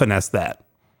to finesse that.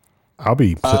 I'll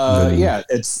be sitting yeah,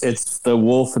 it's the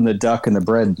wolf and the duck and the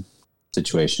bread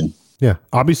situation. Yeah,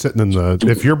 I'll be sitting in the...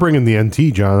 If you're bringing the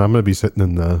NT, John, I'm going to be sitting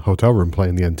in the hotel room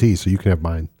playing the NT, so you can have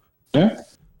mine. Yeah.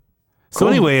 So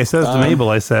anyway, it says to Mabel,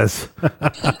 I says...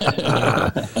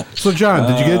 So, John,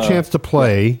 did you get a chance to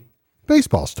play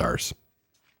Baseball Stars?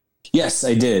 Yes,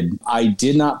 I did. I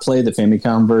did not play the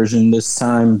Famicom version this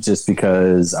time just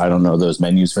because I don't know those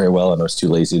menus very well and I was too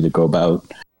lazy to go about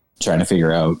trying to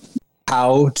figure out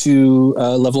how to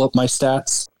level up my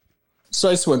stats. So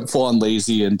I just went full on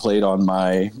lazy and played on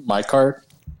my cart.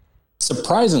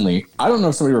 Surprisingly, I don't know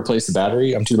if somebody replaced the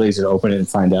battery. I'm too lazy to open it and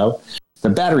find out. The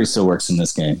battery still works in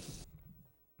this game.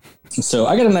 So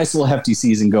I got a nice little hefty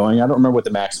season going. I don't remember what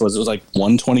the max was. It was like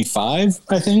 125,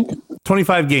 I think.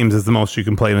 25 games is the most you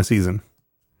can play in a season.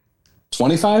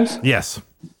 25? Yes.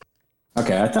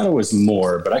 Okay, I thought it was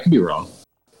more, but I could be wrong.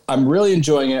 I'm really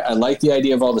enjoying it. I like the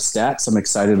idea of all the stats. I'm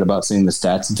excited about seeing the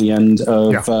stats at the end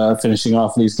of finishing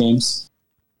off these games.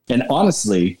 And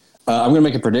honestly, I'm going to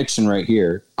make a prediction right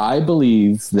here. I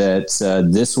believe that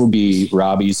this will be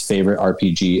Robbie's favorite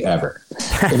RPG ever.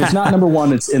 If it's not number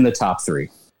 1, it's in the top 3.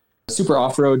 Super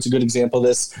Off-Road's a good example of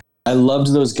this. I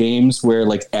loved those games where,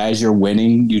 like, as you're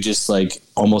winning, you just, like,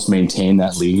 almost maintain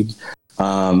that lead.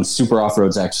 Super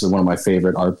Off-Road's actually one of my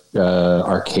favorite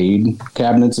arcade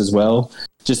cabinets as well,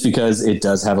 just because it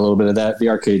does have a little bit of that. The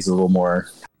arcade's a little more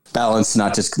balance,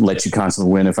 not just let you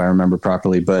constantly win, if I remember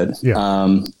properly. But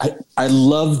I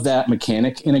love that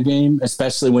mechanic in a game,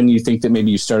 especially when you think that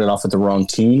maybe you started off with the wrong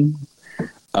team.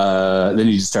 Then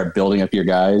you just start building up your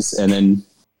guys, and then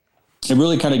it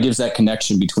really kind of gives that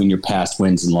connection between your past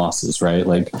wins and losses, right?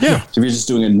 Like, if you're just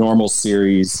doing a normal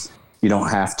series, you don't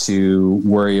have to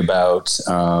worry about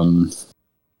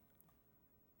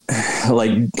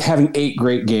like having 8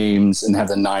 great games and have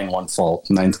the ninth one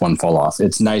fall off.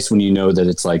 It's nice when you know that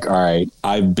it's like, all right,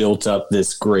 I've built up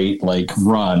this great like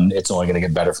run. It's only going to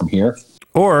get better from here.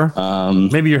 Or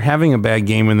maybe you're having a bad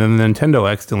game and then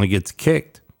Nintendo accidentally gets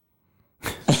kicked.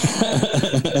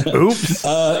 Oops.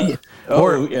 Or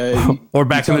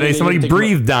back in the day, somebody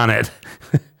breathed on it.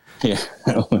 Yeah.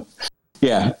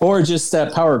 Yeah. Or just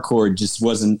that power cord just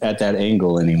wasn't at that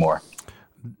angle anymore.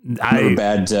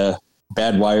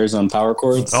 Bad wires on power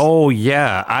cords. Oh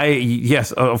yeah.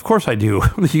 Yes, of course I do.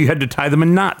 You had to tie them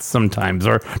in knots sometimes,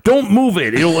 or don't move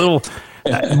it. It'll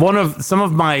some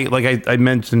of my, like I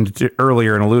mentioned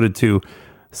earlier and alluded to,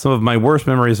 some of my worst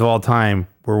memories of all time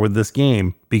were with this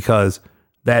game, because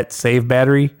that save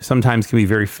battery sometimes can be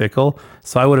very fickle.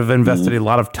 So I would have invested a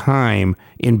lot of time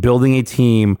in building a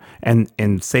team and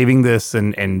saving this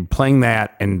and playing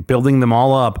that and building them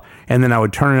all up. And then I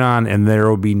would turn it on and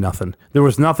there would be nothing. There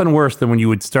was nothing worse than when you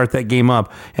would start that game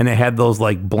up and it had those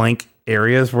like blank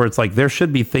areas where it's like there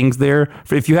should be things there.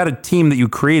 If you had a team that you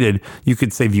created, you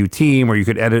could say view team or you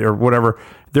could edit or whatever.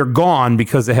 They're gone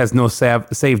because it has no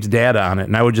saved data on it.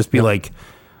 And I would just be like,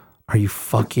 are you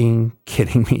fucking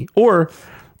kidding me? Or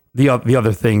the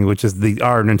other thing, which is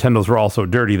our Nintendos were all so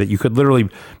dirty that you could literally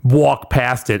walk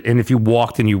past it, and if you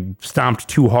walked and you stomped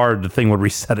too hard, the thing would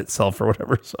reset itself or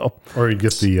whatever. So, or you'd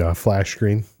get the flash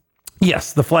screen.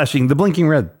 Yes, the blinking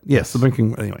red. Yes, the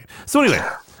blinking. Anyway,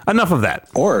 enough of that.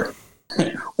 Or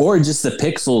just the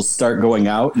pixels start going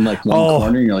out in like one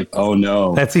corner, and you're like, oh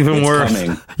no, that's even worse.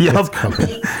 Coming. Yep,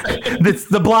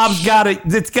 the blob's got it.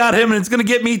 It's got him, and it's gonna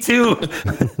get me too.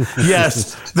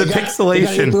 Yes, the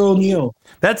pixelation.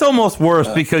 That's almost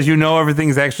worse because you know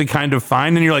everything's actually kind of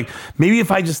fine, and you're like, maybe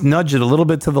if I just nudge it a little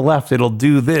bit to the left, it'll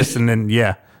do this, and then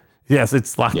yes,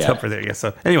 it's locked up for there. Yeah.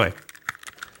 So anyway,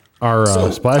 our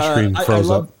splash screen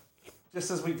froze up. Just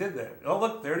as we did that. Oh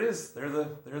look, there it is. They're the.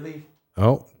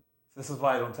 Oh. This is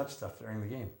why I don't touch stuff during the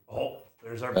game. Oh,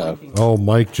 there's our blinking. Oh,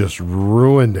 Mike just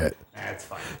ruined it. That's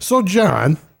fine. So,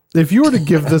 John, if you were to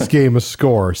give this game a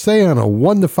score, say on a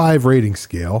 1 to 5 rating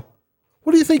scale,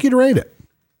 what do you think you'd rate it?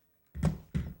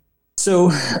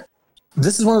 So,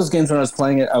 this is one of those games when I was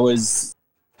playing it, I was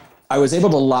able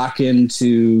to lock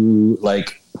into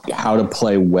like how to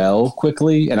play well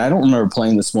quickly, and I don't remember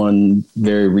playing this one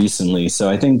very recently. So,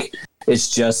 I think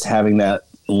it's just having that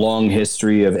long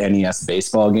history of NES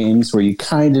baseball games where you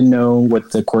kind of know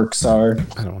what the quirks are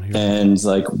and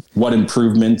like what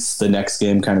improvements the next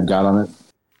game kind of got on it.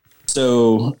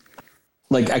 So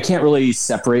like I can't really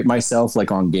separate myself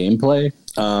like on gameplay,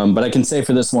 but I can say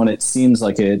for this one it seems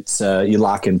like it's you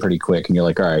lock in pretty quick and you're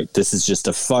like, all right, this is just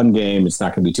a fun game. It's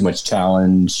not going to be too much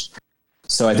challenge.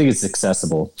 So I think it's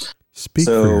accessible. Speak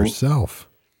for yourself.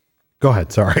 Go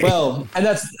ahead. Sorry. Well,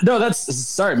 and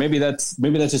sorry. Maybe that's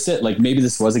just it. Like maybe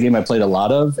this was a game I played a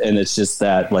lot of, and it's just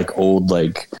that like old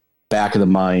like back of the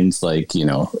mind like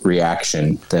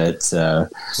reaction that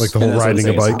like the whole riding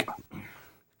a bike.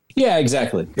 Yeah,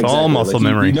 exactly. It's all muscle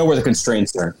memory. You know where the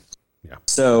constraints are. Yeah.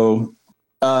 So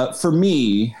for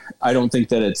me, I don't think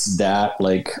that it's that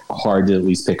like hard to at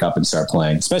least pick up and start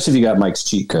playing, especially if you got Mike's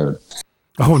cheat code.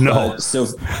 Oh no! So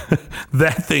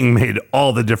that thing made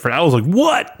all the difference. I was like,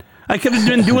 what? I could have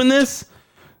been doing this.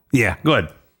 Yeah, go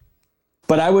ahead.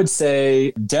 But I would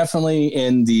say definitely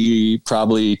in the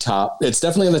it's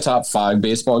definitely in the top 5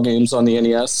 baseball games on the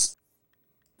NES.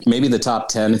 Maybe the top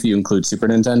 10 if you include Super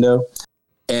Nintendo.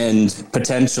 And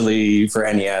potentially for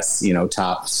NES,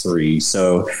 top 3.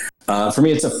 So for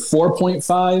me, it's a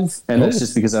 4.5. And that's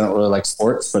just because I don't really like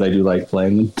sports, but I do like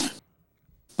playing them.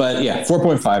 But yeah,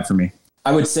 4.5 for me.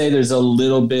 I would say there's a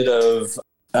little bit of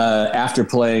after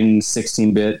playing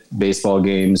 16-bit baseball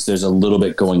games, there's a little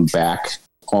bit going back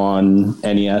on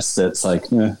NES that's like,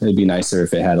 it'd be nicer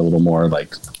if it had a little more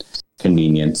like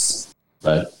convenience,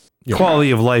 but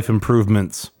quality of life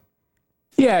improvements.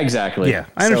 Yeah, exactly. Yeah,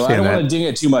 I understand I don't want to ding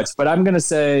it too much, but I'm going to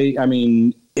say, I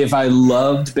mean, if I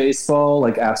loved baseball,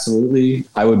 like absolutely,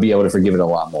 I would be able to forgive it a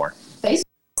lot more. Baseball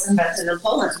was invented in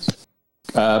Poland.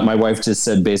 My wife just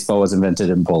said baseball was invented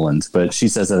in Poland, but she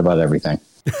says that about everything.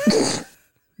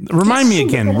 Remind me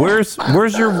again. Where's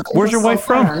your wife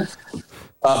from?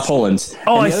 Poland.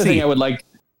 Oh, and I see.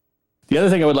 The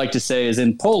other thing I would like to say is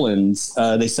in Poland,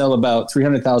 they sell about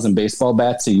 300,000 baseball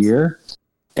bats a year.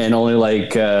 and only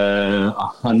like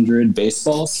 100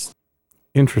 baseballs.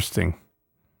 Interesting.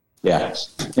 Yeah.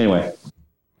 Anyway,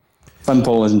 fun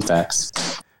Poland facts.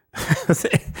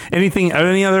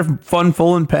 Any other fun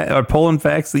Poland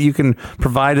facts that you can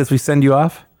provide as we send you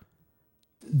off?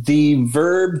 The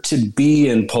verb to be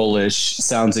in Polish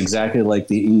sounds exactly like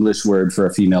the English word for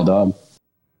a female dog.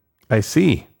 I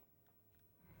see.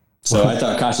 So I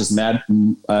thought Kasha's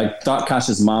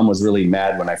mom was really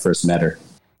mad when I first met her.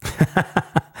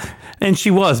 And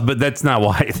she was, but that's not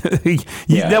why.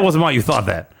 That wasn't why you thought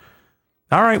that.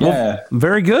 All right. Well,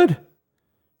 very good.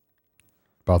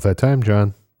 About that time,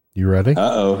 John. You ready?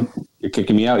 Uh-oh. You're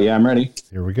kicking me out. Yeah, I'm ready.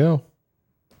 Here we go.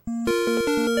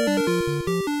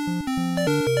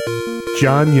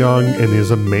 John Young and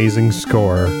his amazing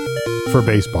score for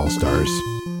Baseball Stars.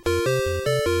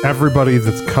 Everybody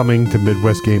that's coming to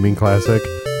Midwest Gaming Classic,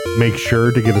 make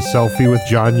sure to get a selfie with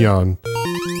John Young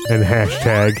and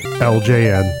hashtag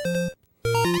LJN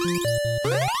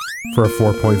for a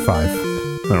 4.5. I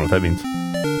don't know what that means.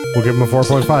 We'll give him a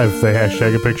 4.5 if they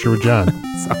hashtag a picture with John.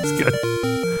 Sounds good.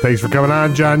 Thanks for coming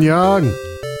on, John Young.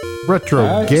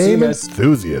 Retro game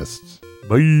enthusiasts.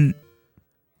 Bye.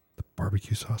 The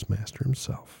barbecue sauce master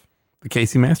himself. The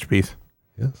Casey masterpiece.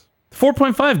 Yes.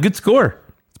 4.5. Good score.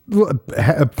 A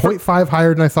 0.5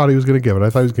 higher than I thought he was going to give it. I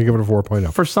thought he was going to give it a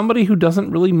 4.0. For somebody who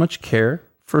doesn't really much care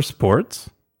for sports,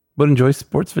 but enjoys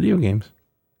sports video games.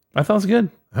 I thought it was good.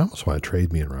 I almost want to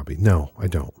trade me and Robbie. No, I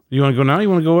don't. You want to go now? You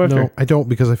want to go after? No, I don't,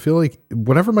 because I feel like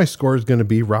whatever my score is going to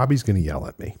be, Robbie's going to yell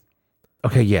at me.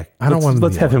 Okay, yeah. I don't want to.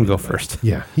 Let's have him go first.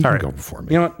 Yeah, he can right. go before me.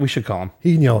 You know what? We should call him.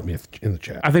 He can yell at me in the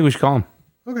chat. I think we should call him.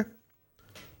 Okay.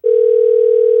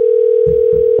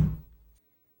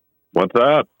 What's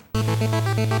up?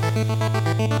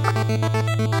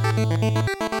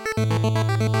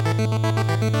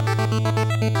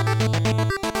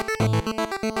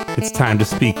 It's time to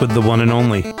speak with the one and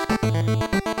only,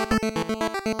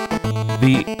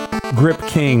 the Grip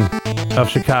King of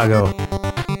Chicago,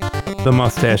 the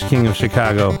Mustache King of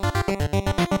Chicago.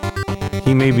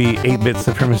 He may be 8-bit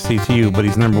supremacy to you, but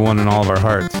he's number one in all of our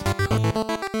hearts.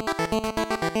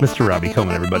 Mr. Robbie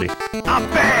Coleman, everybody. I'm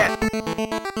bad.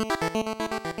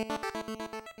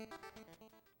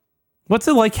 What's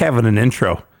it like having an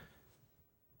intro?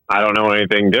 I don't know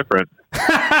anything different.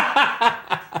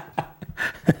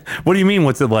 What do you mean,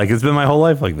 what's it like? It's been my whole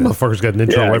life like this. Motherfucker's got an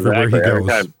intro everywhere he Every goes.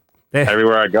 time, Eh.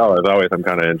 everywhere I go, there's always some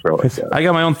kind of intro like that. I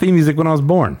got my own theme music when I was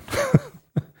born.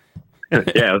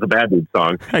 Yeah, it was a Bad Dude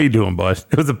song. How you doing, bud?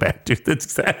 It was a bad dude. That's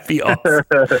exactly awesome.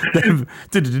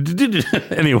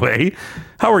 Anyway,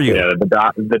 how are you? Yeah,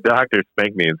 the doctor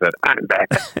spanked me and said, "I'm back."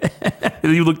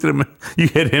 You looked at him. You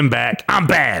hit him back. I'm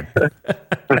bad.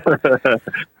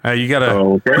 You got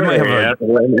Okay, you might have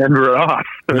end it off.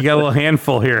 you got a little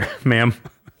handful here, ma'am,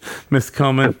 Miss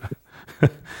Coleman.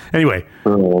 Anyway,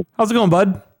 Oh, how's it going,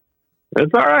 bud?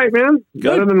 it's all right, man. Good.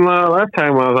 Better than last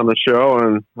time I was on the show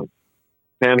and I was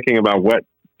panicking about wet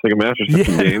Sega Master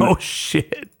System Yeah. games. Oh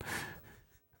shit.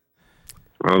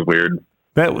 That was weird.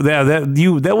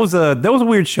 That was a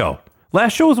weird show.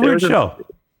 Last show was a weird show.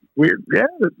 Weird. Yeah,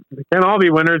 they can't all be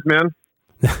winners, man.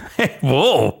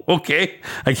 Whoa. Okay.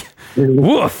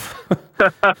 Woof.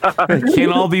 They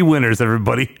can't all be winners,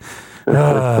 everybody.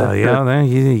 Yeah,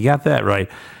 you got that right.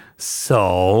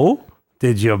 So,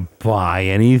 did you buy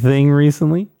anything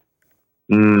recently?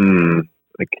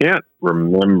 I can't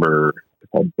remember if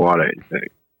I bought anything.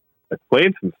 I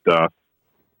played some stuff,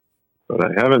 but I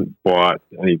haven't bought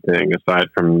anything aside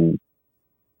from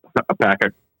a pack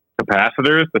of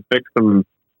capacitors to fix some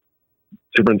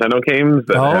Super Nintendo games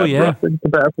that Oh, have yeah. rusted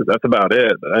capacitors. That's about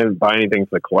it. I didn't buy anything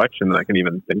for the collection that I can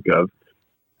even think of.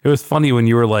 It was funny when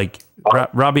you were like,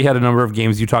 Robbie had a number of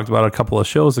games you talked about a couple of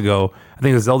shows ago, I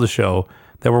think the Zelda show,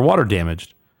 that were water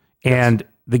damaged. And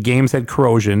the games had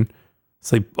corrosion.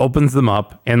 So he opens them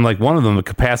up, and like one of them, the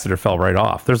capacitor fell right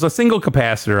off. There's a single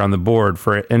capacitor on the board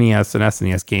for NES and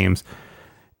SNES games,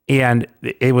 and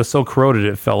it was so corroded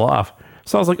it fell off.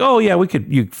 So I was like, oh yeah, you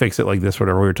could fix it like this,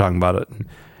 whatever. We were talking about it.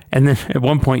 And then at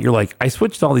one point you're like, I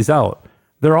switched all these out.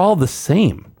 They're all the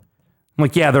same. I'm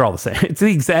like, yeah, they're all the same. It's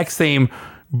the exact same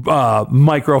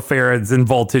microfarads and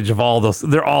voltage of all those.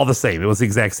 They're all the same. It was the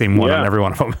exact same one on every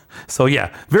one of them. So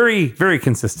yeah, very, very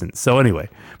consistent. So anyway,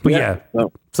 but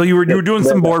No. so you were doing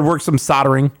some board work, some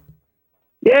soldering.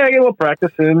 Yeah, I get a little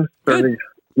practice in. Starting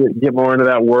to get more into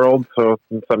that world. So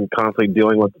since I'm constantly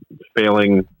dealing with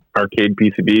failing arcade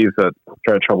PCBs, that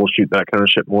try to troubleshoot that kind of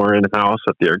shit more in house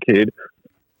at the arcade.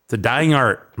 It's a dying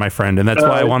art, my friend, and that's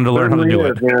why I wanted to learn how to do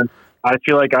it. Man. I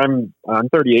feel like I'm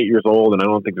 38 years old, and I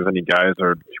don't think there's any guys that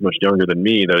are too much younger than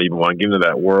me that even want to get into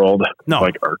that world. No.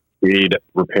 Like aid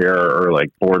repair or like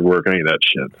board work, any of that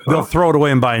shit. So. They'll throw it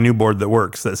away and buy a new board that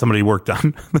works that somebody worked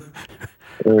on.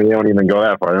 They don't even go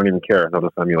that far. I don't even care. They'll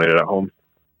just emulate it at home.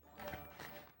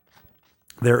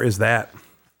 There is that.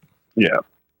 Yeah.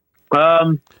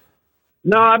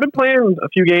 No, I've been playing a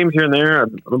few games here and there.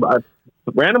 I've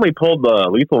randomly pulled the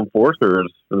Lethal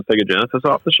Enforcers for the Sega Genesis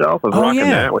off the shelf. I was rocking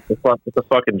that with the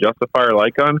fucking Justifier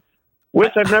light gun,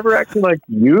 which I've never actually like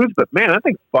used. But man, that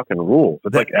thing fucking rules.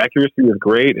 It's like accuracy is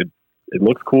great. It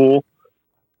looks cool.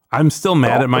 I'm still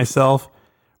mad at myself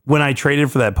when I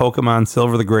traded for that Pokemon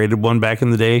Silver, the graded one back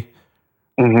in the day.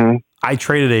 Mm-hmm. I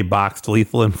traded a boxed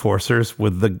Lethal Enforcers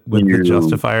with the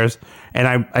Justifiers, and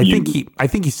I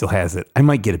think he still has it. I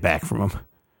might get it back from him.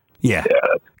 Yeah,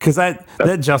 because that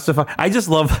Justifier. I just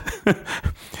love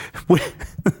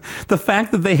the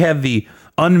fact that they have the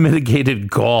unmitigated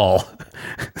gall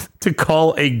to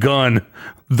call a gun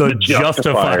the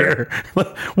Justifier.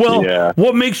 Well,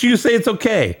 what makes you say it's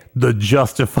okay? The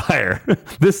Justifier.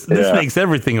 This makes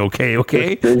everything okay.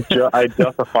 Okay. I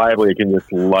justifiably can just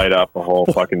light up a whole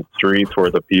fucking streets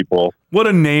worth of people. What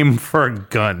a name for a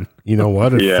gun. You know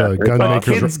what? If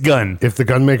the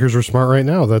gun makers were smart right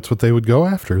now, that's what they would go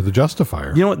after, the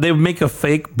Justifier. You know what? They would make a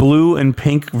fake blue and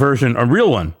pink version, a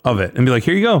real one of it, and be like,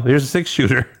 here you go. Here's a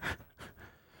 6-shooter.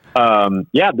 This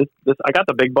I got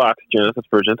the big box Genesis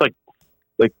version. It's like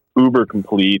uber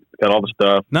complete. Got all the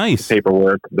stuff. Nice. The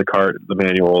paperwork, the cart, the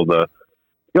manual, the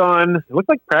gun. It looked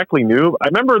like practically new. I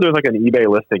remember there was like an eBay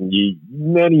listing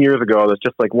many years ago that's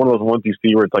just like one of those ones you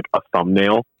see where it's like a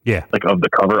thumbnail. Yeah. Like of the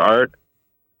cover art.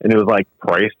 And it was like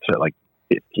priced at like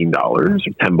 $15 or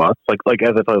 $10. Like as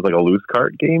if it was like a loose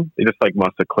cart game. They just like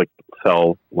must have clicked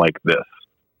sell like this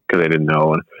because they didn't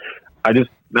know. And I just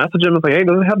messaged him and was like, hey,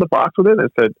 does it have the box with it?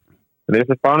 And they just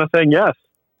responded saying yes.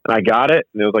 And I got it,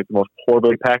 and it was like the most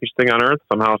poorly packaged thing on earth.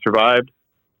 Somehow survived,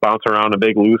 bounced around a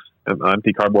big, loose,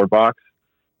 empty cardboard box,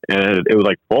 and it was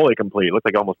like fully complete. It looked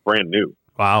like almost brand new.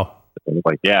 Wow! It was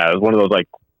like, it was one of those like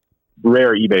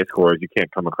rare eBay scores you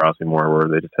can't come across anymore, where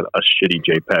they just had a shitty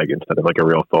JPEG instead of like a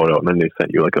real photo, and then they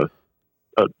sent you like a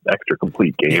extra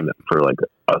complete game for like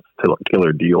a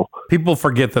killer deal. People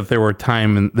forget that there was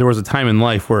a time in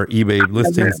life where eBay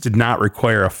listings did not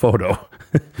require a photo.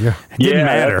 Yeah. It didn't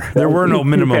matter. There were no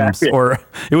minimums, or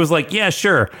it was like, yeah,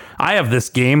 sure, I have this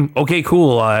game. Okay,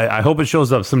 cool. I hope it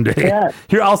shows up someday. Yeah.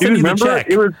 Here, I'll send you the check.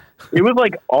 It was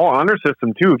like all honor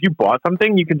system too. If you bought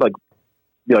something, you could like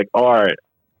be like, all right,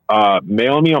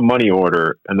 mail me a money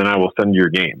order, and then I will send you your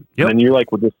game. Yep. And then you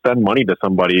like would just send money to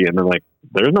somebody, and then like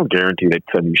there's no guarantee they'd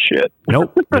send you shit.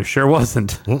 Nope, there sure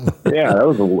wasn't. Yeah, that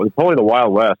was probably the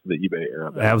Wild West of the eBay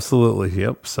era. Absolutely,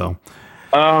 yep. So.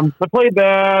 I played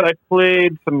that. I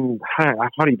played some. How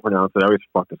do you pronounce it? I always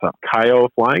fuck this up. Kyo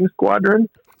Flying Squadron.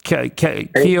 Kyo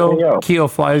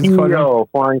Flying Squadron. Kyo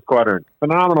Flying Squadron.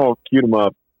 Phenomenal cute 'em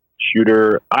up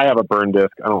shooter. I have a burn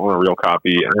disc. I don't want a real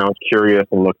copy, and I was curious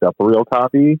and looked up a real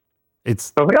copy.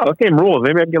 So I was like, oh, this game rules.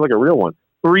 Maybe I can get like a real one.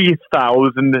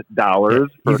 $3,000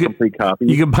 for a complete copy.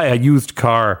 You can buy a used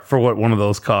car for what one of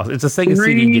those costs. It's a Sega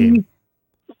CD game.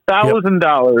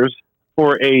 $1,000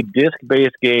 for a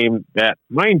disc-based game that,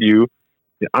 mind you,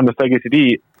 on the Sega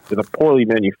CD is a poorly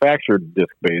manufactured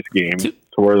disc-based game. So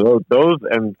where those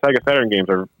and Sega Saturn games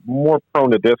are more prone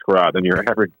to disc rot than your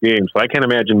average game. So I can't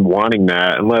imagine wanting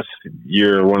that unless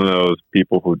you're one of those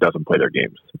people who doesn't play their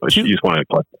games. But you just want a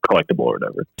collectible or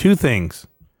whatever. Two things.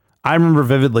 I remember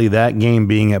vividly that game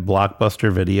being at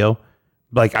Blockbuster Video.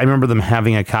 Like, I remember them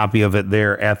having a copy of it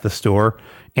there at the store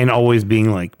and always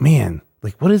being like, man,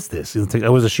 like, what is this? It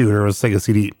was a shooter. It was a Sega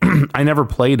CD. I never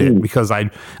played it because I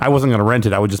wasn't going to rent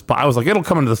it. I was like, it'll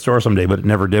come into the store someday, but it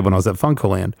never did when I was at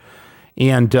Funcoland.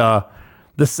 And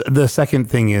the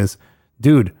second thing is,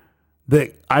 dude,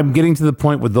 I'm getting to the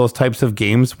point with those types of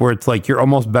games where it's like you're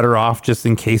almost better off just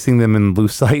encasing them in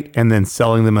lucite and then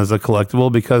selling them as a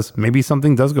collectible because maybe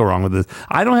something does go wrong with this.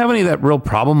 I don't have any of that real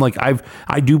problem. Like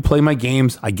I do play my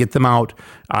games, I get them out,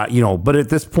 but at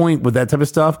this point with that type of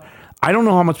stuff, I don't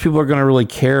know how much people are going to really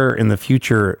care in the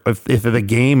future if the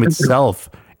game itself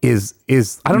is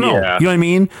I don't know. Yeah. You know what I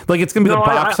mean? Like it's going to be the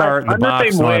box art and the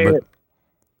box art.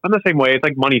 I'm the same way. It's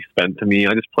like money spent to me.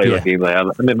 I just play the games I have.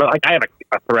 I mean, but like I have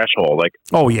a threshold. Like,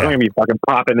 oh yeah, I'm gonna be fucking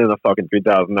popping in a fucking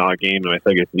 $3,000 game and I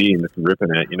Sega CD and just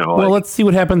ripping it. You know. Well, let's see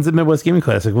what happens at Midwest Gaming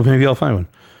Classic. Well, maybe I'll find one.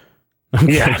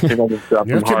 Okay. Yeah, I'll just drop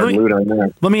some hard loot on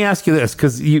there. Let me ask you this,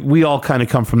 because we all kind of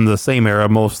come from the same era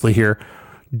mostly here.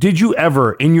 Did you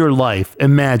ever in your life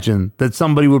imagine that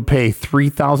somebody would pay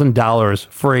 $3,000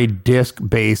 for a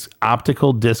disc-based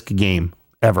optical disc game?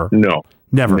 Ever? No,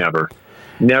 never.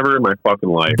 Never in my fucking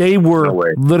life. They were No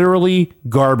way. literally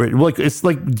garbage. Like it's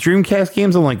like Dreamcast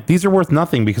games. I'm like, these are worth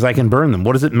nothing because I can burn them.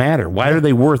 What does it matter? Why are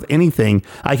they worth anything?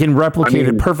 I can replicate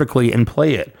it perfectly and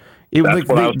play it. That's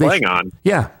what I was playing on.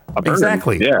 Yeah,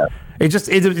 exactly. Yeah.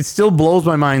 It still blows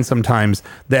my mind sometimes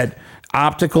that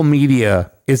optical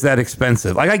media is that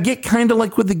expensive. Like I get kind of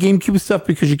like with the GameCube stuff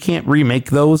because you can't remake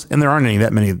those, and there aren't any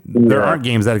that many. There aren't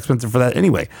games that expensive for that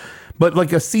anyway. But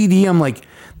like a CD, I'm like,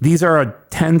 these are a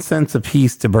 10 cents a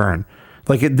piece to burn.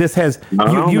 Like this has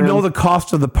you know the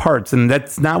cost of the parts, and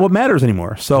that's not what matters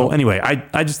anymore. So anyway,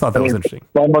 I just thought that was interesting.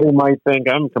 Somebody might think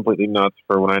I'm completely nuts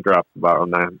for when I dropped about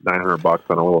 $900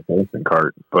 on a little fencing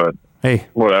cart, but Hey,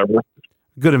 whatever.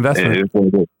 good investment.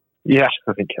 Yeah,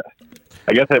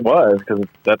 I guess it was because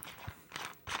that's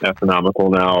astronomical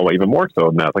now, even more so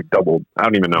than that. It's like doubled. I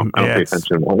don't even know. I don't pay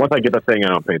attention. Well, once I get the thing, I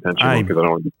don't pay attention because I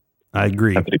don't. I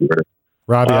agree. Have to do it.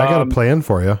 Robbie, I got a plan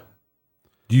for you.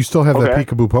 You still have that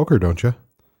Peekaboo Poker, don't you?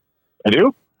 I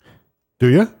do. Do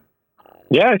you?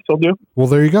 Yeah, I still do. Well,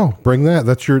 there you go. Bring that.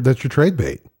 That's your trade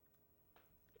bait.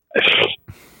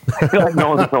 I feel like no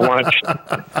one's gonna want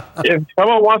to. If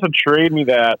someone wants to trade me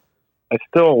that, I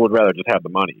still would rather just have the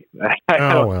money. I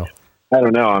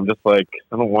don't know. I'm just like,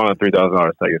 I don't want a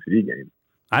 $3,000 Sega CD game.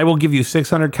 I will give you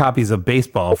 600 copies of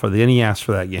baseball for the NES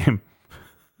for that game.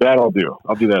 That'll do.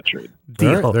 I'll do that trade.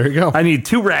 Deal. All right, there you go. I need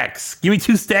 2 racks. Give me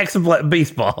 2 stacks of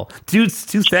baseball. Two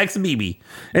stacks of BB.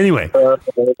 Anyway,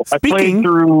 I played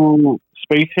through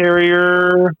Space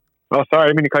Harrier. Oh, sorry. I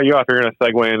didn't mean to cut you off. You're going to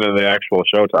segue into the actual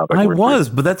show topic. I was,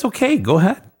 but that's okay. Go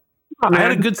ahead. I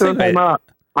had a good segue.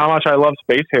 How much I love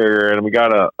Space Harrier, and I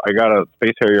got a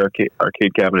Space Harrier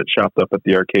arcade cabinet shopped up at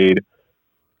the arcade.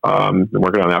 Been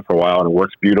working on that for a while, and it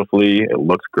works beautifully. It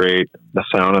looks great. The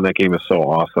sound on that game is so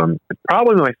awesome. It's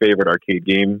probably my favorite arcade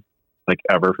game, like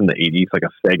ever from the 80s, like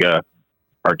a Sega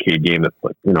arcade game that's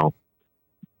like, you know,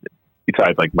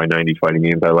 besides like my 90s fighting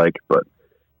games I like. But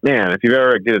man, if you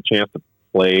ever get a chance to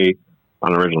play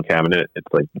on an original cabinet, it's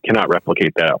like you cannot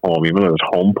replicate that at home. Even though there's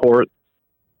home port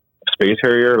Space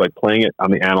Harrier, like playing it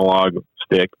on the analog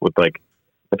stick with like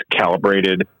it's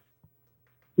calibrated,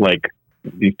 like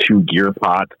these 2 gear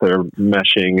pots that are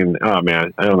meshing, and oh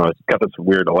man, I don't know, it's got this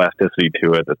weird elasticity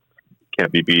to it that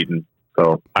can't be beaten.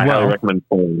 So I highly recommend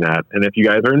playing that. And if you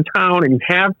guys are in town and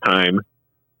have time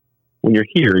when you're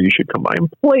here, you should come by and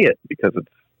play it because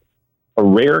it's a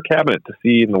rare cabinet to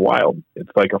see in the wild.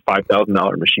 It's like a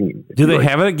 $5,000 machine. Do they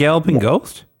have it at Galloping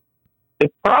Ghost? They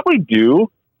probably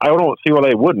do. I don't see why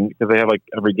they wouldn't because they have like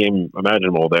every game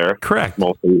imaginable there. Correct.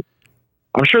 Mostly.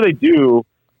 I'm sure they do.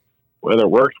 Whether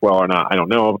it works well or not, I don't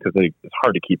know because it's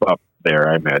hard to keep up there,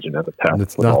 I imagine, as a test. And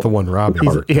it's not the one Robbie.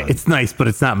 It's nice, but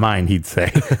it's not mine, he'd say.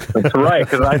 That's right,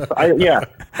 because I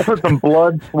put some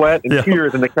blood, sweat, and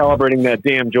tears into calibrating that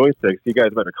damn joystick, so you guys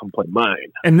better come play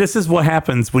mine. And this is what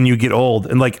happens when you get old.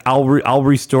 And like, I'll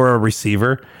restore a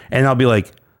receiver, and I'll be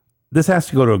like, this has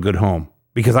to go to a good home.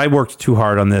 Because I worked too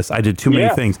hard on this. I did too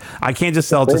many things. I can't just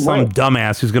sell it to some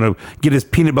dumbass who's going to get his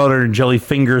peanut butter and jelly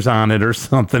fingers on it or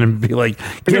something and be like,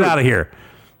 get out of here.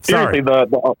 Sorry. Seriously,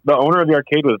 the owner of the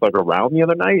arcade was like around the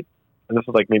other night, and this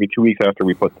was like maybe 2 weeks after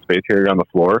we put the Space Harrier on the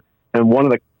floor. And one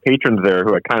of the patrons there,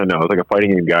 who I kind of know, is like a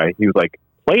fighting game guy, he was like,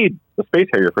 played the Space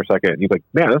Harrier for a second. And he's like,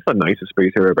 man, that's the nicest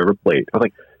Space Harrier I've ever played. I was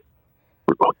like,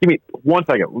 give me 1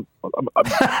 second. I'm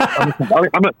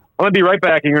gonna be right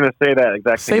back. And you're gonna say that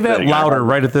exact same thing. Say that louder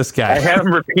right at this guy. I had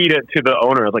him repeat it to the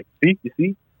owner. I was like, see, you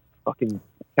see, fucking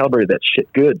calibrated that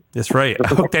shit good. That's right. I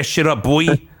hooked that shit up, boy.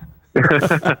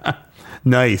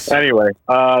 Nice. Anyway,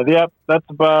 that's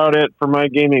about it for my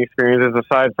gaming experiences.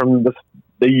 Aside from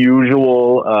the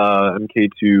usual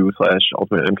MK2 /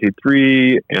 Ultimate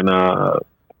MK3 and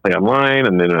play online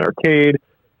and then an arcade.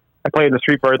 I played in the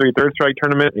Street Fighter 3 Third Strike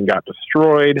tournament and got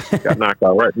destroyed. Got knocked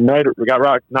out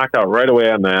knocked out right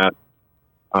away on that.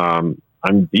 I'm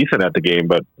decent at the game,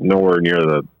 but nowhere near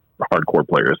the hardcore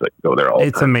players that go there all the time.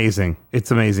 It's amazing. It's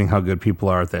amazing how good people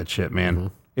are at that shit, man. Mm-hmm.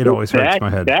 It always hurts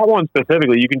my head. That one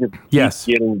specifically, you can just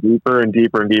keep getting deeper and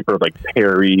deeper and deeper, like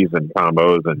parries and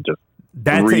combos and just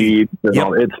reads.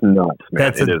 It's nuts,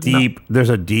 man. There's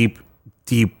a deep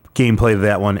gameplay to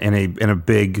that one and a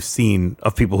big scene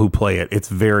of people who play it. It's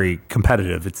very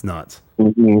competitive. It's nuts.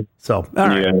 Mm-hmm. So, all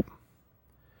right. Yeah.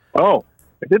 Oh,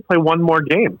 I did play one more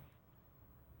game.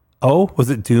 Oh, was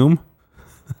it Doom?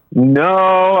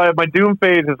 No, my Doom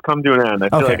phase has come to an end. I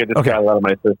feel like I just got it out of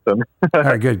my system. All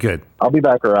right, good. I'll be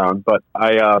back around, but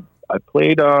I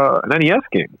played an NES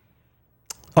game.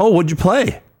 Oh, what'd you play?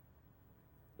 A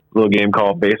little game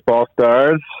called Baseball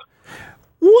Stars.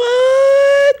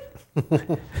 What?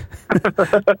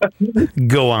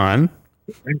 Go on.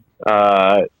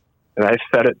 and I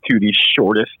set it to the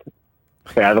shortest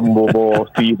fathomable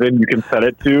season you can set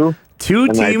it to. 2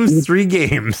 teams, 3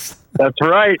 games. That's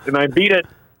right, and I beat it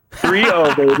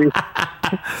 3-0, baby.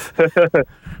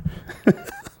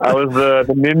 I was the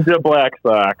Ninja Black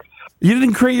Sox. You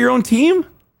didn't create your own team?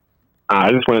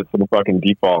 I just went to the fucking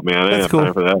default, man. I didn't have cool.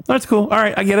 time for that. That's cool. All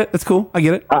right, I get it. That's cool. I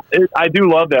get it. I do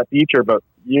love that feature, but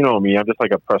you know me. I'm just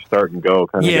like a press start and go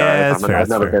kind of Yeah, guy. I've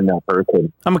never been that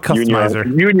person. I'm a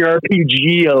customizer. You and your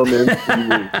RPG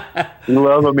elements. You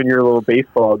love them in your little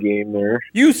baseball game there.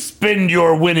 You spend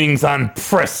your winnings on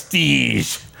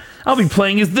prestige. I'll be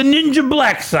playing as the Ninja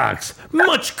Black Sox.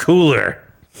 Much cooler.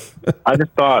 I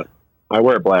just thought I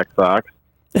wear black socks.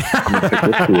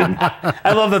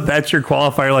 I love that that's your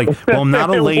qualifier. Like, well, I'm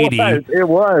not a lady. It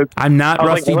was. I'm not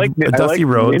Dusty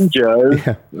Rhodes. Ninjas,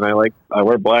 Yeah. and I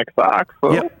wear black socks.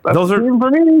 So Yep. that's Those are, the team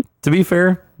for me. to be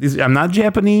fair, I'm not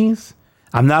Japanese.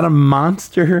 I'm not a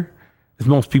monster, as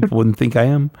most people wouldn't think I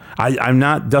am. I'm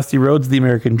not Dusty Rhodes, the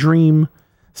American Dream.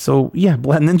 So yeah,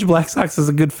 Ninja Black Sox is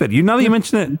a good fit. Now that you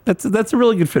mention it, that's a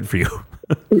really good fit for you.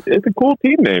 It's a cool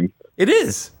team name. It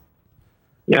is.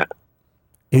 Yeah.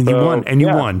 And you won. And you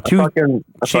won. 2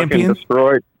 champions.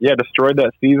 Destroyed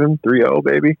that season 3-0,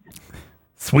 baby.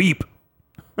 Sweep.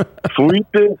 Sweep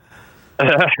it.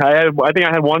 I think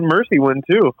I had one mercy win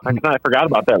too. I forgot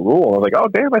about that rule. I was like, oh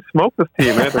damn, I smoked this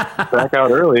team. I had to back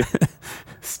out early.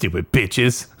 Stupid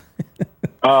bitches.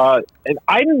 And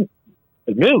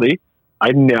admittedly,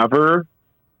 I never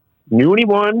knew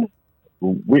anyone.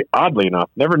 Oddly enough,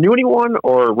 never knew anyone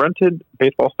or rented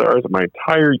Baseball Stars in my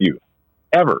entire youth.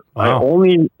 Ever. Wow. I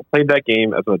only played that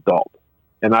game as an adult.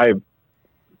 And I've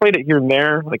played it here and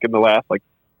there, like in the last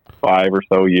 5 or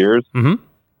so years. Mm-hmm.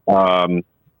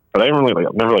 But I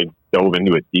never dove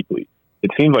into it deeply.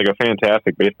 It seems like a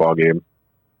fantastic baseball game.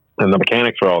 And the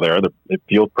mechanics are all there. It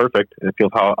feels perfect. And it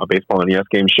feels how a baseball NES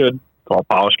game should. It's all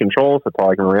polished controls. That's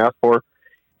all I can really ask for.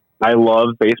 I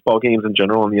love baseball games in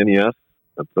general on the NES.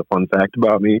 That's a fun fact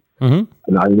about me. Mm-hmm.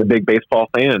 And I'm a big baseball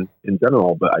fan in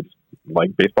general, but I just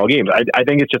like baseball games. I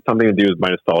think it's just something to do with my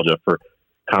nostalgia for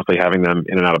constantly having them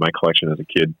in and out of my collection as a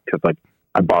kid. Because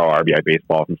I borrow RBI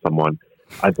baseball from someone.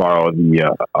 I borrow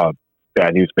the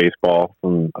Bad News Baseball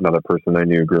from another person I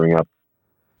knew growing up.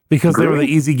 Because they were the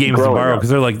easy games to borrow. Because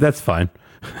they're like, that's fine.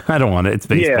 I don't want it. It's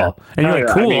baseball. Yeah. And you're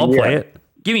like, cool, I'll play it.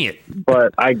 Give me it.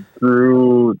 But I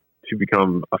grew to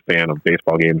become a fan of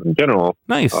baseball games in general.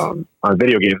 Nice. On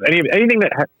video games. Anything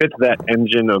that fits that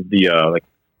engine of the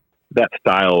that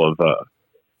style of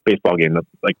baseball game.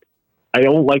 I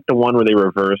don't like the one where they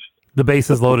reverse the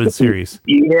bases loaded series.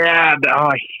 Yeah,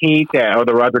 I hate that. Or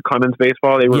the Roger Clemens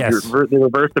baseball. They reverse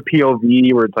the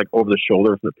POV where it's over the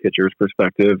shoulder from the pitcher's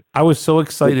perspective. I was so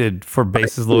excited for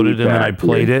bases loaded, and then I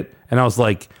played it, and I was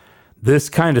like, "This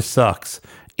kind of sucks."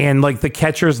 And the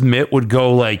catcher's mitt would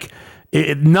go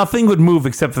nothing would move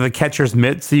except for the catcher's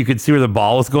mitt, so you could see where the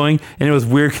ball was going. And it was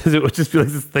weird because it would just be like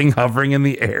this thing hovering in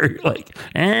the air. You're like,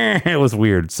 it was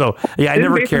weird. So yeah, I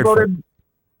never cared for it.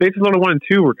 Bases loaded 1 and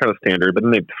 2 were kind of standard, but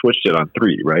then they switched it on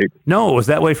 3, right? No, it was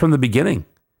that way from the beginning.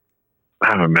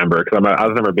 I don't remember because I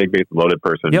was never a big bases loaded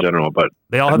person in general. But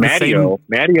they all have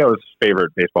Mattio's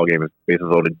favorite baseball game is Bases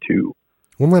Loaded 2.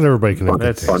 We'll let everybody connect.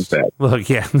 That's fun fact. Look,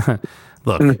 yeah,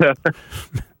 look.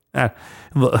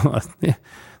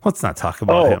 Let's not talk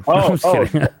about him. I'm just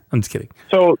kidding. I'm just kidding.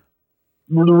 So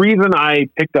the reason I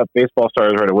picked up Baseball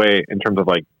Stars right away in terms of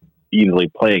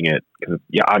easily playing it, because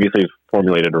obviously it's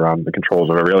formulated around the controls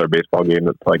of every other baseball game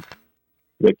that's like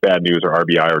Bad News or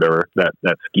RBI or whatever,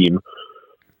 that scheme.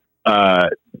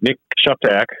 Nick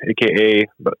Shuptack, aka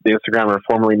the Instagrammer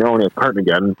formerly known as Carton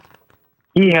Again,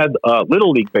 he had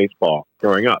Little League Baseball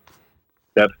growing up.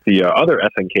 That's the other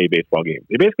SNK baseball game.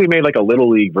 They basically made a Little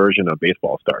League version of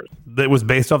Baseball Stars. That was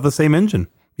based off the same engine.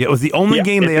 Yeah, it was the only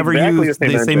game they ever used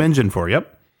the same engine for.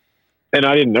 Yep. And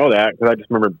I didn't know that because I just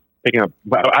remember picking up.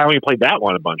 I only played that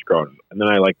one a bunch growing up, and then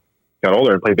I got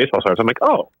older and played Baseball Stars. I'm like,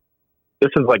 oh,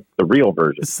 this is the real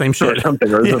version. It's the same shit. Or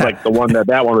something. Or this is the one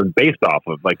that one was based off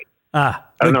of.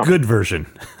 The good version.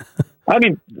 I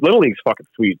mean, Little League's fucking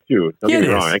sweet too. Don't get me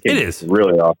wrong. It is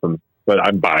really awesome. But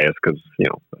I'm biased because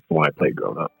that's the one I played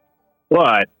growing up.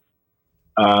 But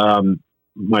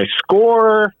my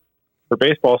score for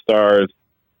Baseball Stars,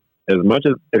 as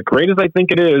great as I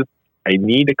think it is, I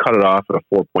need to cut it off at a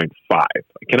 4.5. I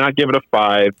cannot give it a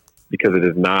 5 because it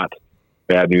is not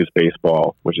Bad News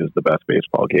Baseball, which is the best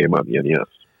baseball game on the NES.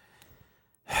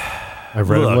 I've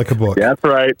read it like a book. That's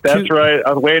right. Right.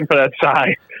 I was waiting for that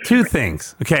sigh. 2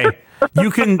 things. Okay.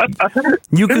 You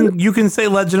can say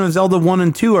Legend of Zelda 1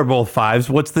 and 2 are both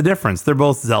 5s. What's the difference? They're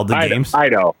both Zelda games. I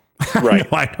know. Right.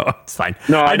 No, I know it's fine.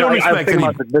 No, I don't I was expect thinking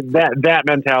any. about that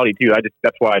mentality too.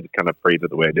 That's why I just kind of phrased it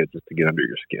the way I did, just to get under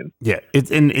your skin. Yeah,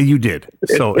 and you did.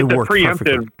 So it worked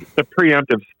perfectly. It's a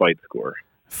preemptive spite score.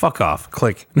 Fuck off.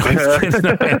 Click. No, I'm just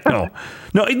kidding. No,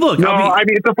 look. No, I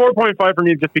mean, it's a 4.5 for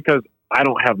me just because I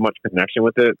don't have much connection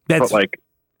with it. But like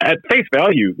at face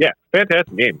value, yeah,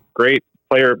 fantastic game. Great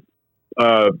player,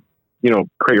 create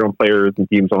your own players and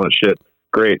teams, all that shit.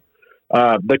 Great.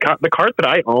 The cart that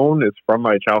I own is from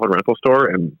my childhood rental store,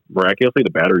 and miraculously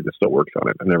the battery just still works on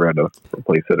it. I never had to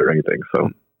replace it or anything. So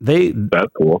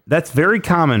that's cool. That's very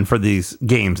common for these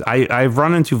games. I've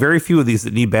run into very few of these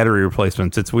that need battery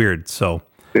replacements. It's weird. So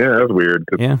yeah, that's weird.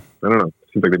 Yeah, I don't know. It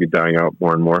seems like they'd be dying out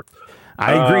more and more.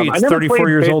 I agree. It's 34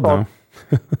 years old now.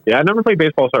 Yeah, I never played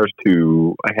Baseball Stars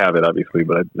 2. I have it, obviously,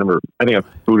 but I think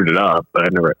I've booted it up, but I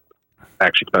never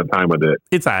actually spent time with it.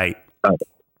 It's all right.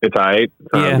 It's all right.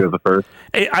 It's not as good as the first.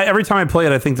 Every time I play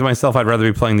it, I think to myself, I'd rather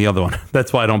be playing the other one.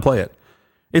 That's why I don't play it.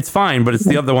 It's fine, but it's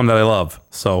the other one that I love.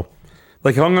 So,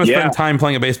 like, if I'm going to spend time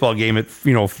playing a baseball game at,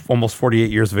 almost 48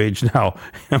 years of age now,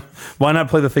 why not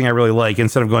play the thing I really like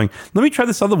instead of going, let me try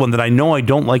this other one that I know I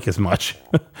don't like as much.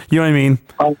 You know what I mean?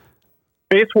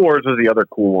 Space Wars is the other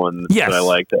cool one that I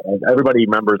liked. Everybody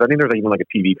remembers. I think there's even like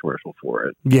a TV commercial for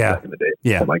it. Back in the day.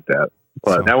 Yeah. Something like that.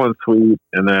 But that one's sweet.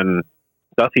 And then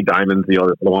Dusty Diamond's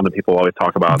the one that people always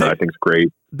talk about that I think is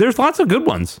great. There's lots of good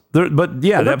ones.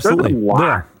 Absolutely.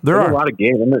 There are a lot of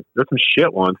games. There's some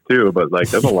shit ones too, but like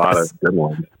there's a lot of good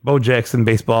ones. Bo Jackson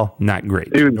baseball, not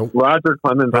great. Dude, Roger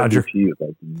Clemens MVP is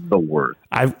like the worst.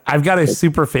 I've got a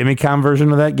Super Famicom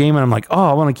version of that game, and I'm like, oh,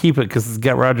 I want to keep it because it's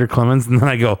got Roger Clemens, and then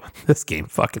I go, this game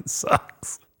fucking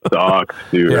sucks. Sucks,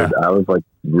 dude. Yeah. I was like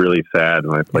really sad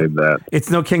when I played that. It's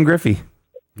no Ken Griffey.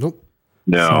 Nope.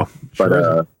 No, but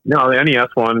the NES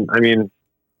one, I mean,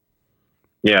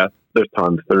 yeah, there's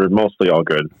tons. They're mostly all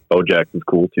good. Bo Jackson's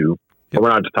cool too. But we're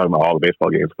not just talking about all the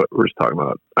baseball games, but we're just talking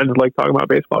about. I just like talking about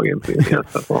baseball games. Yeah,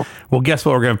 that's all. Well, guess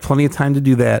what? We're gonna have plenty of time to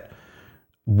do that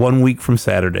 1 week from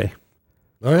Saturday,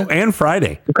 and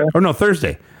Friday, or no,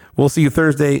 Thursday. We'll see you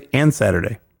Thursday and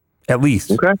Saturday, at least.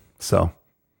 Okay. So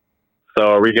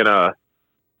are we gonna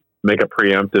make a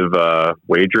preemptive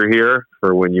wager here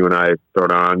for when you and I throw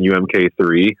down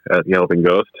UMK3 at the Helping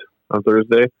Ghost on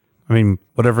Thursday? I mean,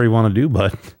 whatever you want to do,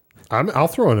 bud. I'll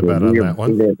throw in a bet on that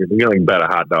one. You're going to bet a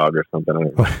hot dog or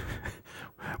something.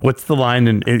 What's the line?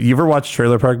 And you ever watch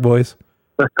Trailer Park Boys?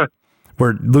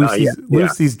 Where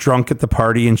Lucy's drunk at the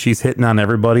party and she's hitting on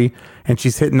everybody, and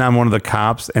she's hitting on one of the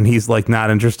cops, and he's like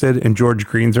not interested, and George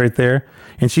Green's right there,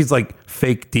 and she's like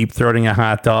fake deep throating a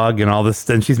hot dog and all this,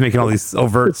 and she's making all these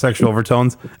overt sexual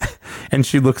overtones, and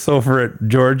she looks over at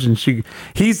George, and she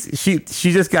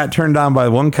just got turned on by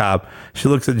one cop. She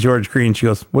looks at George Green, she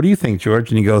goes, "What do you think,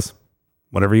 George?" And he goes,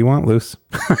 "Whatever you want, Luce."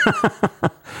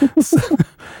 So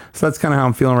that's kind of how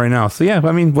I'm feeling right now. So yeah,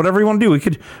 I mean, whatever you want to do, we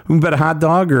can bet a hot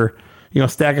dog or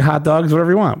stack of hot dogs,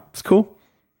 whatever you want. It's cool.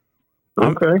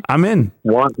 Okay, I'm in.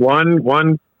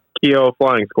 One Keo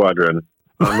flying squadron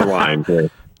on the line.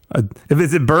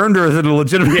 Is it burned or is it a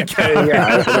legitimate?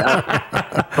 Yeah.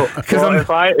 Well,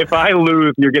 if I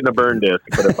lose, you're getting a burn disc,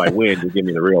 but if I win, you give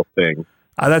me the real thing.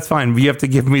 That's fine. You have to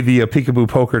give me the peekaboo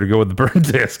poker to go with the burn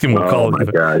disc, and we'll call it. Oh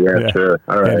my god! Yeah, sure.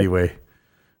 All right. Anyway,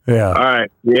 yeah. All right.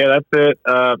 Yeah, that's it.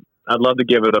 I'd love to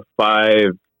give it a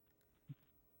 5.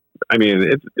 I mean,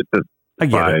 it's a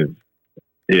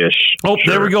 5-ish. Oh,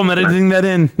 sure. There we go. I'm editing that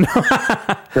in.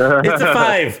 It's a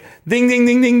 5. Ding, ding,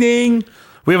 ding, ding, ding.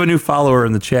 We have a new follower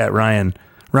in the chat, Ryan.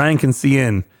 Ryan can see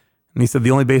in. And he said,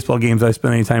 the only baseball games I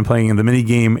spend any time playing in the mini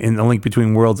game in The Link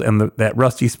Between Worlds and that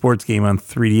Rusty Sports game on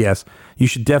 3DS. You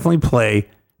should definitely play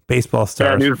Baseball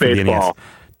Stars for the NES.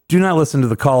 Do not listen to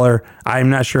the caller. I'm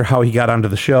not sure how he got onto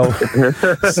the show.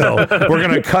 So we're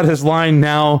going to cut his line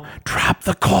now. Drop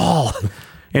the call.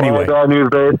 Anyway. All news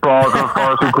baseball. Of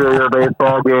course, we clear your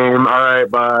baseball game. All right,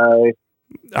 bye.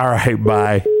 All right,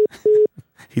 bye.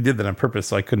 He did that on purpose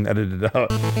so I couldn't edit it out.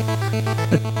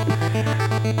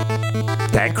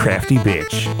 That crafty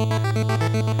bitch.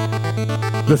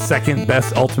 The second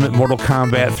best Ultimate Mortal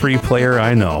Kombat 3 player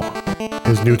I know.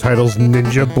 His new title's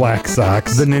Ninja Black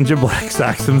Sox. The Ninja Black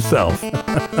Sox himself.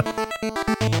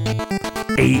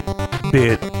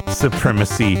 8-bit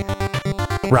supremacy.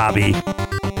 Robbie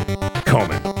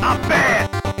Coleman. I'm bad.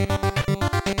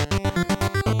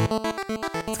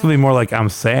 It's going to be more like I'm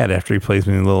sad after he plays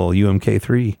me in a little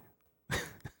UMK3.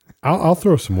 I'll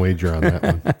throw some wager on that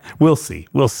one. We'll see.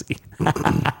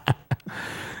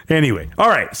 Anyway. All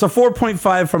right. So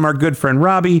 4.5 from our good friend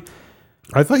Robbie.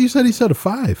 I thought you said he said a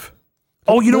 5.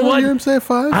 Oh, you know what? Did I hear him say a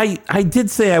 5? I did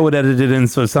say I would edit it in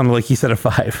so it sounded like he said a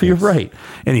 5. Yes. You're right.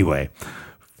 Anyway,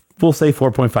 we'll say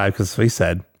 4.5 because he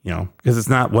said, because it's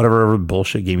not whatever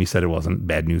bullshit game he said it wasn't.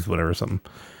 Bad news, whatever, something.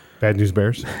 Bad News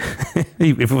Bears. If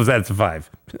it was that, it's a 5.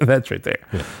 That's right there.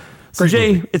 Yeah. So,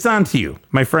 Jay, it's on to you,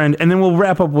 my friend. And then we'll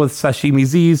wrap up with Sashimi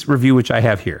Z's review, which I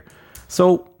have here.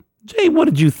 So, Jay, what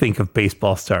did you think of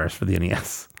Baseball Stars for the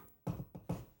NES?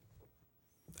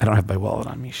 I don't have my wallet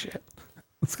on me, shit.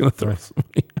 It's going to throw some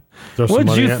money. What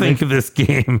did you think of this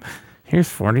game? Here's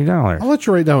 $40. I'll let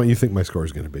you write down what you think my score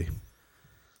is going to be.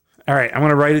 All right, I'm going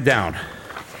to write it down.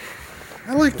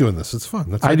 I like doing this. It's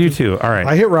fun. I do too. All right.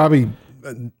 I hit Robbie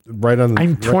right on the...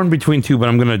 I'm torn between two, but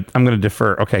I'm gonna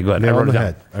defer. Okay, go ahead. Nail on the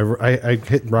head. I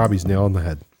hit Robbie's nail on the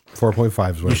head.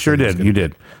 4.5 is what you sure did. You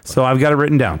did. So I've got it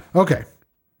written down. Okay.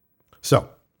 So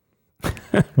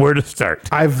where to start?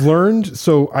 I've learned.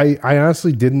 So I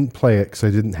honestly didn't play it because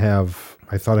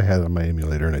I thought I had it on my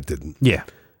emulator and I didn't. Yeah.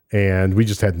 And we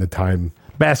just hadn't the time.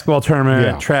 Basketball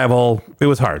tournament, travel. It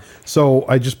was hard. So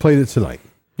I just played it tonight.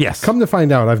 Yes. Come to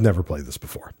find out, I've never played this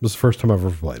before. This is the first time I've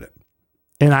ever played it.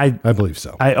 And I believe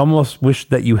so. I almost wish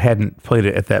that you hadn't played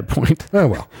it at that point. Oh,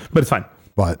 well. But it's fine.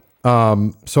 But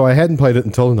so I hadn't played it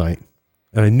until tonight.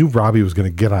 And I knew Robbie was going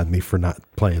to get on me for not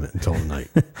playing it until tonight.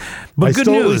 But I good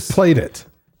still news. Played it.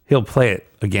 He'll play it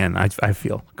again, I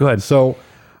feel. Go ahead. So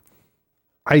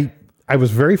I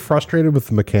was very frustrated with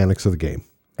the mechanics of the game.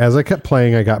 As I kept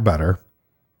playing, I got better.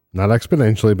 Not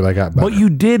exponentially, but I got better. But you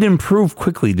did improve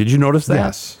quickly. Did you notice that?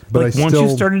 Yes. But like once you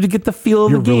started to get the feel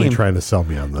of the game. You're really trying to sell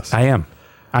me on this. I am.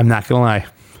 I'm not going to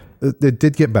lie. It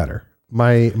did get better.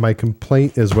 My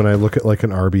complaint is when I look at like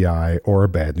an RBI or a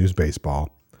Bad News Baseball,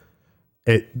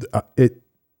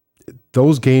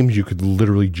 those games you could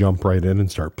literally jump right in and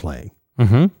start playing.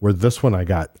 Mm-hmm. Where this one I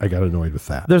got annoyed with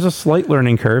that. There's a slight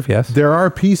learning curve, yes. There are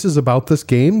pieces about this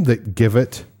game that give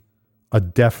it a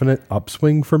definite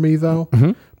upswing for me though,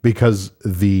 because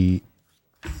the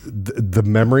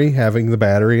memory, having the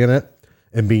battery in it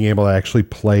and being able to actually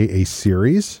play a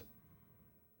series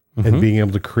and being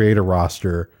able to create a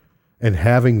roster and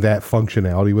having that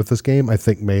functionality with this game, I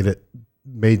think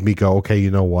made me go, okay, you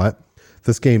know what?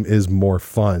 This game is more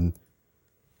fun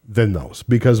than those,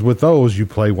 because with those you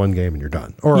play one game and you're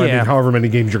done, or I mean, however many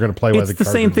games you're going to play. It's the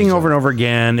same thing over and over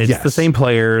again. It's the same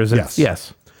players.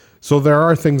 Yes. So there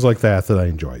are things like that I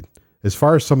enjoyed. As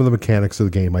far as some of the mechanics of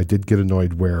the game, I did get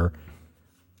annoyed where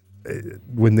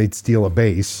when they'd steal a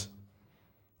base,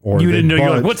 or you didn't know. You're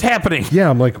like, what's happening? Yeah,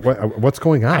 I'm like, what's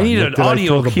going on? I need an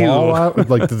audio cue. Ball out?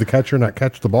 Like, did the catcher not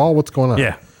catch the ball? What's going on?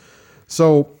 Yeah.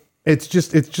 So it's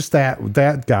just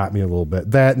that got me a little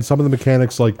bit. That and some of the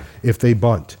mechanics, like if they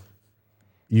bunt,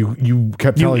 you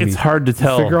kept telling me it's hard to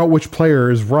tell. Figure out which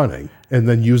player is running and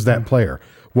then use that player.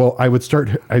 Well, I would start.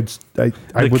 I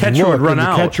would catcher look, would run and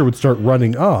out. The catcher would start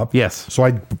running up. Yes. So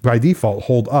I by default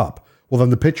hold up. Well, then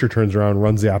the pitcher turns around and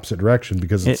runs the opposite direction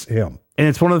because it's him. And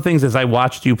it's one of the things, as I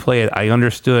watched you play it, I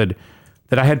understood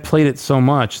that I had played it so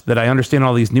much that I understand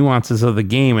all these nuances of the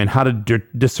game and how to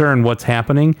discern what's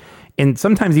happening. And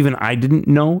sometimes even I didn't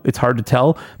know. It's hard to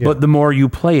tell. Yeah. But the more you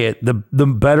play it, the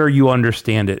better you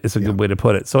understand it. It's a good way to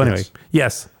put it. So anyway,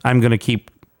 yes, I'm going to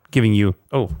keep giving you.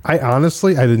 Oh, I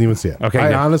didn't even see it. Okay,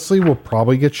 I honestly will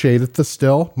probably get shade at the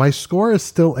still. My score is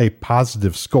still a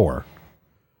positive score.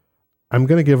 I'm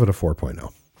going to give it a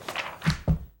 4.0.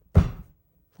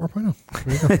 4.0.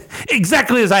 There you go.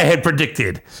 Exactly as I had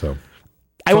predicted. So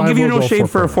I will give you no shade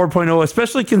for a 4.0,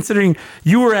 especially considering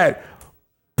you were at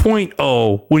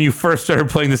 0.0 when you first started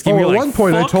playing this game. At one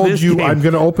point I told you I'm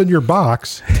going to open your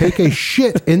box, take a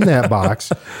shit in that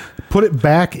box, put it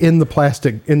back in the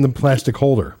plastic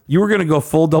holder. You were going to go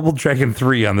full Double Dragon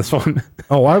 3 on this one.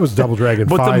 Oh, I was Double Dragon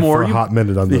 5 for a hot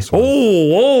minute on this one.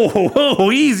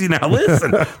 Oh, easy now.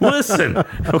 Listen.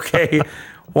 Okay.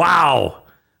 Wow.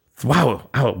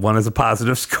 One is a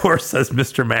positive score, says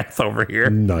Mr. Math over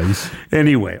here. Nice.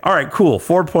 Anyway, all right, cool.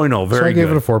 4.0. Very good. So I gave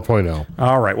it a 4.0.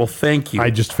 All right, well, thank you. I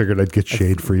just figured I'd get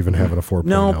shade for even having a 4.0.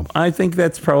 No, I think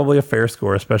that's probably a fair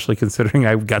score, especially considering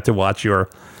I got to watch your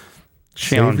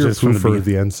challenges from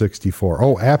the N64.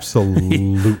 Oh,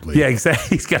 absolutely. Yeah,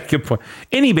 exactly. He's got a good point.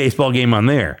 Any baseball game on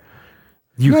there.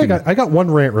 I got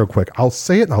one rant real quick. I'll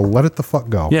say it and I'll let it the fuck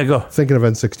go. Yeah, go. Thinking of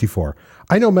N64.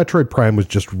 I know Metroid Prime was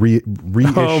just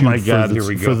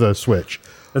reissued for the Switch.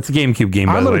 That's a GameCube game,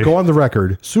 by the way. I'm going to go on the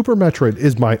record. Super Metroid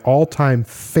is my all-time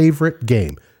favorite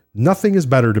game. Nothing is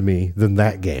better to me than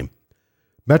that game.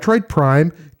 Metroid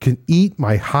Prime can eat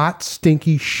my hot,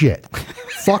 stinky shit.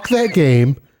 Fuck that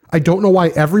game. I don't know why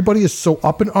everybody is so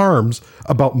up in arms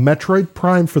about Metroid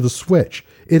Prime for the Switch.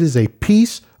 It is a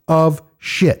piece of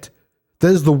shit.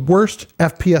 That is the worst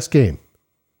FPS game.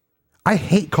 I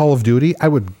hate Call of Duty. I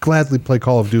would gladly play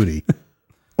Call of Duty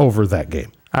over that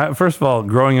game. First of all,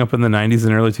 growing up in the 90s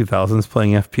and early 2000s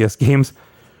playing FPS games,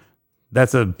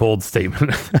 that's a bold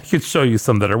statement. I could show you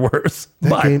some that are worse.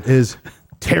 That game is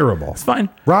terrible. It's fine.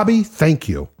 Robbie, thank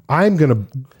you. I'm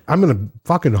gonna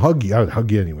fucking hug you. I would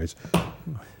hug you anyways.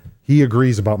 He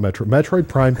agrees about Metroid. Metroid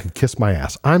Prime can kiss my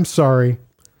ass. I'm sorry.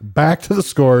 Back to the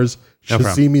scores. No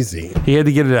problem. Shazimi Z. He had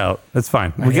to get it out. That's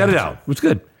fine. We got it out. It's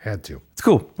good. Had to. It's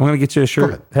cool. I'm going to get you a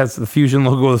shirt that has the Fusion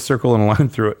logo with a circle and a line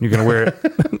through it. And you're going to wear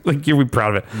it. Like, you'll be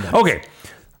proud of it. Nice. Okay.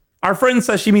 Our friend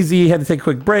Sashimi Z had to take a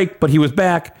quick break, but he was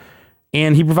back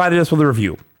and he provided us with a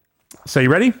review. So, you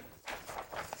ready?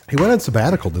 He went on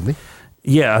sabbatical, didn't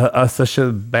he? Yeah, a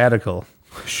sabbatical.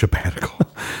 Sabbatical.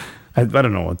 I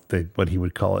don't know what he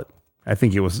would call it. I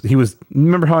think he was,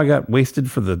 remember how I got wasted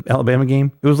for the Alabama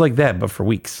game? It was like that, but for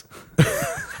weeks.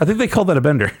 I think they called that a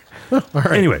bender. All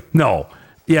right. Anyway, no.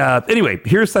 Yeah. Anyway,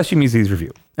 here's Sashimi Z's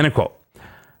review. And a quote.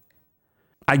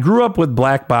 I grew up with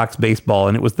black box baseball,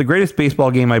 and it was the greatest baseball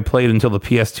game I played until the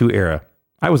PS2 era.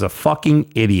 I was a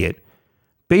fucking idiot.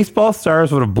 Baseball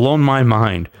Stars would have blown my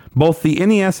mind, both the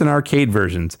NES and arcade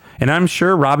versions. And I'm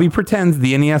sure Robbie pretends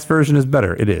the NES version is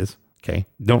better. It is. Okay.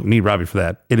 Don't need Robbie for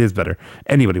that. It is better.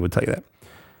 Anybody would tell you that.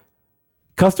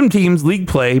 Custom teams, league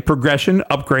play, progression,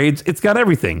 upgrades. It's got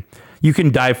everything. You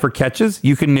can dive for catches.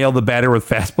 You can nail the batter with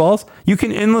fastballs. You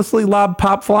can endlessly lob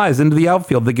pop flies into the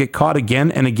outfield that get caught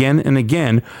again and again and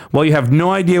again while you have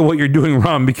no idea what you're doing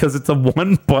wrong because it's a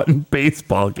one-button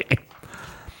baseball game.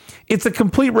 It's a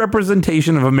complete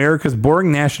representation of America's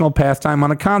boring national pastime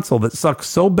on a console that sucks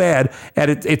so bad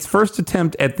at its first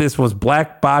attempt at this was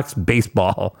black box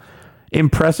baseball.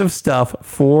 Impressive stuff.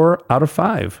 4 out of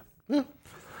 5. Yeah.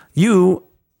 You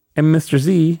and Mr.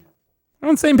 Z are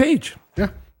on the same page. Yeah.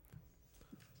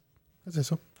 I'd say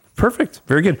so. Perfect.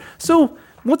 Very good. So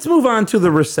let's move on to the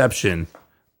reception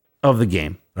of the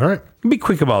game. All right. Be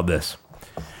quick about this.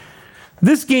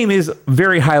 This game is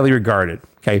very highly regarded.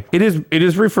 Okay. It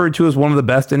is referred to as one of the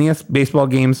best NES baseball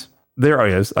games there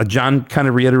is. John kind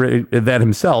of reiterated that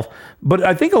himself. But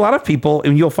I think a lot of people,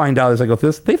 and you'll find out as I go through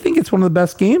this, they think it's one of the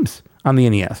best games on the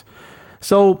NES.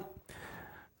 So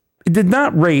it did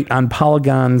not rate on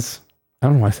Polygon's, I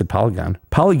don't know why I said Polygon,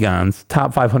 Polygon's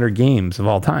top 500 games of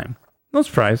all time. No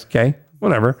surprise. Okay.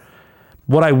 Whatever.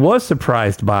 What I was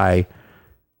surprised by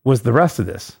was the rest of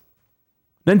this.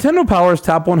 Nintendo Power's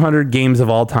top 100 games of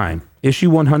all time.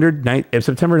 Issue 100,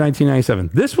 September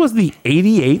 1997. This was the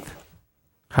 88th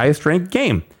highest ranked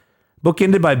game.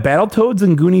 Bookended by Battletoads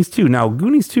and Goonies 2. Now,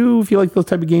 Goonies 2, if you like those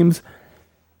type of games,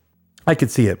 I could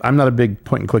see it. I'm not a big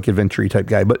point and click adventure type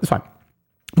guy, but it's fine.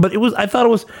 But I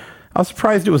was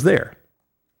surprised it was there.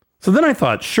 So then I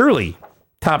thought, surely,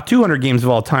 top 200 games of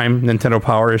all time, Nintendo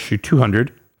Power issue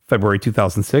 200, February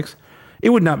 2006, it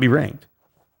would not be ranked.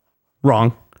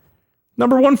 Wrong.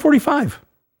 Number 145,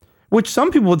 which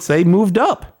some people would say moved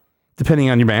up, depending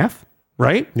on your math,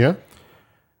 right? Yeah.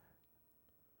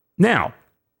 Now,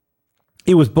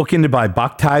 it was bookended by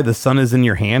Boktai, The Sun Is in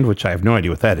Your Hand, which I have no idea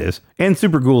what that is, and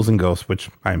Super Ghouls and Ghosts, which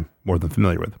I'm more than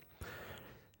familiar with.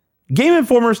 Game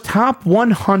Informer's top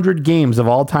 100 games of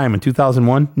all time in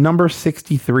 2001, number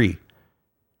 63.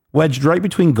 Wedged right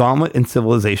between Gauntlet and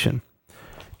Civilization.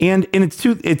 And in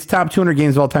its top 200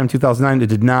 games of all time in 2009, it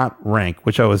did not rank,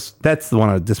 that's the one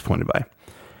I was disappointed by.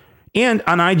 And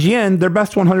on IGN, their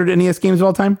best 100 NES games of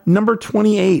all time, number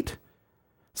 28.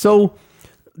 So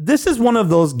this is one of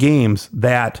those games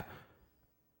that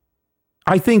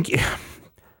I think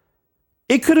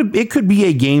it could be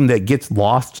a game that gets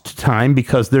lost to time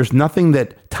because there's nothing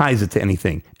that ties it to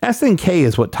anything. SNK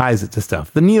is what ties it to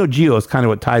stuff. The Neo Geo is kind of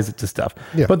what ties it to stuff.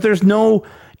 Yeah. But there's no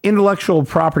intellectual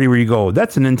property where you go,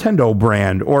 that's a Nintendo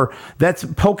brand or that's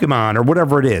Pokemon or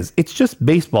whatever it is. It's just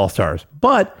Baseball Stars.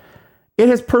 But it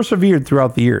has persevered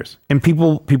throughout the years and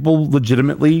people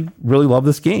legitimately really love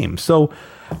this game. So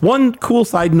one cool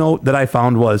side note that I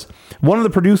found was one of the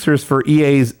producers for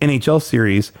EA's NHL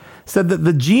series said that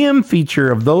the GM feature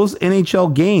of those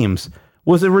NHL games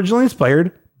was originally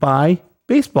inspired by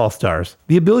Baseball Stars.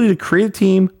 The ability to create a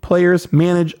team, players,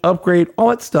 manage, upgrade, all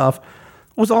that stuff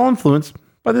was all influenced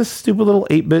by this stupid little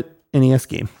 8-bit NES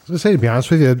game. I was going to say, to be honest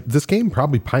with you, this game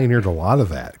probably pioneered a lot of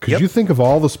that. Because you think of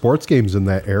all the sports games in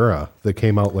that era that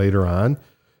came out later on.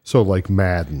 So like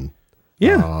Madden.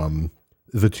 Yeah.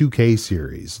 The 2K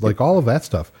series. Like all of that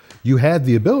stuff. You had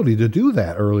the ability to do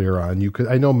that earlier on. You could.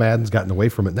 I know Madden's gotten away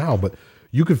from it now, but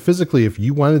you could physically, if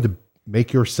you wanted to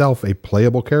make yourself a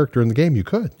playable character in the game, you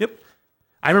could. Yep.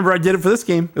 I remember I did it for this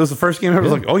game. It was the first game I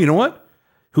was like, oh, you know what?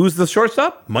 Who's the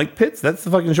shortstop? Mike Pitts. That's the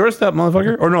fucking shortstop,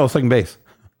 motherfucker. Or no, second base.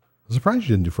 I'm surprised you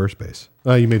didn't do first base.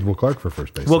 You made Will Clark for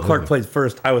first base. Will Clark played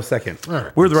first. I was second. All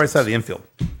right. We were the right side of the infield.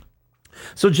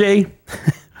 So, Jay,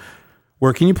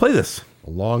 where can you play this? A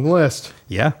long list.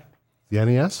 Yeah. The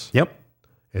NES Yep.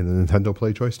 and the Nintendo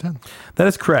Play Choice 10. That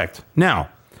is correct. Now,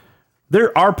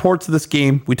 there are ports of this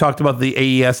game. We talked about the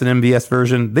AES and MVS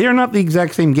version. They are not the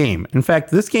exact same game. In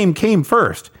fact, this game came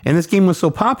first, and this game was so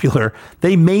popular,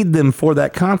 they made them for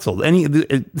that console.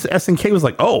 SNK was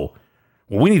like, oh,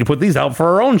 well, we need to put these out for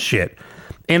our own shit.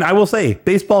 And I will say,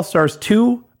 Baseball Stars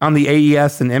 2 on the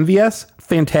AES and MVS,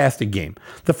 fantastic game.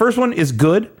 The first one is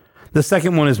good. The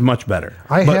second one is much better.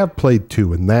 I have played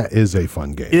 2, and that is a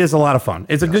fun game. It is a lot of fun.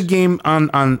 It's a good game on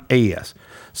AES.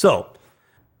 So,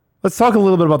 let's talk a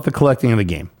little bit about the collecting of the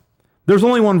game. There's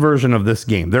only one version of this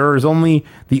game. There is only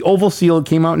the Oval Seal. It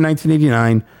came out in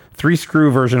 1989, 3-screw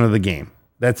version of the game.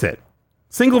 That's it.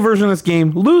 Single version of this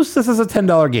game. Loose, this is a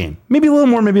 $10 game. Maybe a little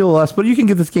more, maybe a little less, but you can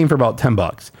get this game for about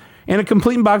 $10. And a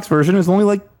complete in box version is only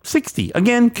like $60.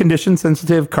 Again, condition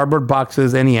sensitive, cardboard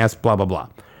boxes, NES, blah, blah, blah.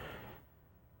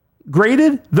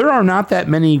 Graded, there are not that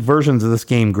many versions of this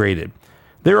game graded.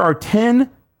 There are 10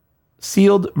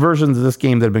 sealed versions of this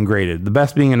game that have been graded, the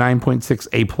best being a 9.6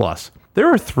 A+. There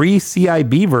are 3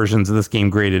 CIB versions of this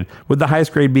game graded, with the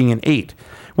highest grade being an 8,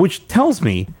 which tells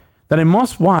me that I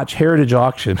must watch Heritage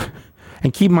Auction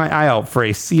and keep my eye out for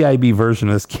a CIB version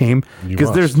of this game,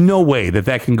 because there's no way that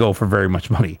that can go for very much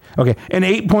money. Okay, an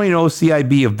 8.0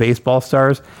 CIB of Baseball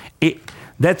Stars,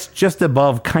 that's just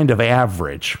above kind of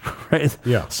average, right?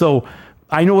 Yeah. So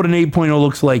I know what an 8.0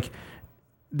 looks like.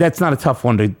 That's not a tough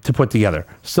one to put together.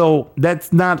 So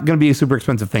that's not going to be a super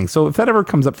expensive thing. So if that ever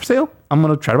comes up for sale, I'm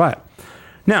going to try to buy it.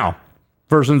 Now,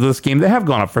 versions of this game that have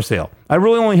gone up for sale. I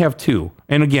really only have 2.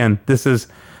 And again, this is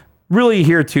really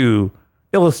here to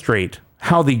illustrate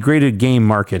how the graded game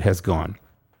market has gone.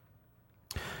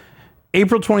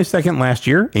 April 22nd last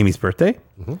year, Amy's birthday.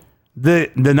 Mm-hmm.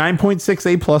 The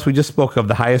 9.6 A+ we just spoke of,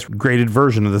 the highest graded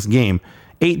version of this game,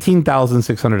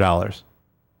 $18,600.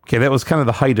 Okay, that was kind of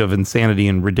the height of insanity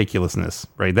and ridiculousness,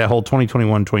 right? That whole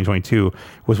 2021, 2022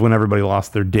 was when everybody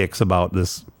lost their dicks about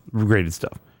this graded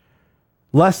stuff.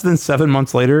 Less than 7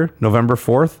 months later, November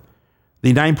 4th,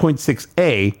 the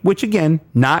 9.6A, which again,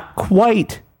 not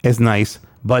quite as nice,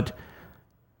 but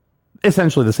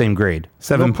essentially the same grade.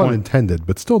 No pun intended,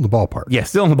 but still in the ballpark. Yeah,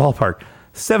 still in the ballpark.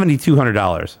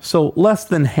 $7,200. So less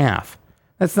than half.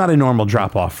 That's not a normal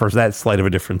drop off for that slight of a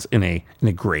difference in a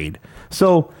grade.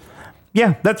 So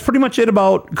yeah, that's pretty much it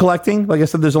about collecting. Like I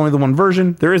said, there's only the one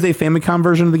version. There is a Famicom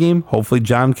version of the game. Hopefully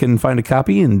John can find a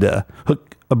copy and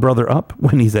hook a brother up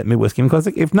when he's at Midwest Gaming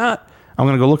Classic. If not, I'm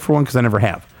going to go look for one because I never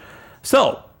have.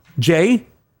 So, Jay,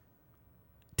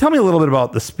 tell me a little bit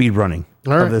about the speed running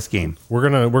of this game. We're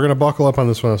gonna buckle up on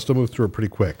this one. I'll still move through it pretty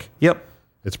quick. Yep.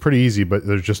 It's pretty easy, but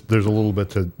there's a little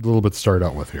bit to start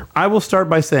out with here. I will start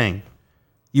by saying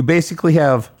you basically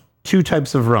have 2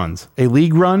 types of runs. A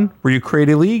league run where you create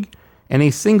a league, and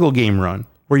a single game run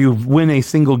where you win a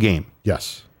single game.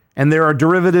 Yes. And there are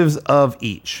derivatives of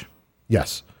each.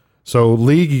 Yes. So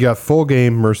league, you got full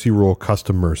game, mercy rule,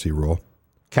 custom mercy rule.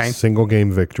 Okay. Single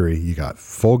game victory, you got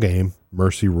full game,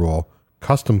 mercy rule,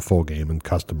 custom full game, and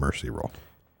custom mercy rule.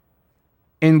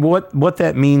 And what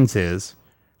that means is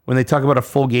when they talk about a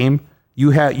full game,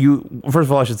 first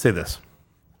of all, I should say this.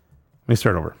 Let me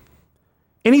start over.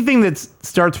 Anything that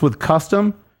starts with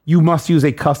custom, you must use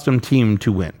a custom team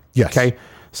to win. Yes. Okay.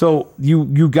 So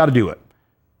you got to do it.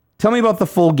 Tell me about the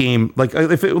full game.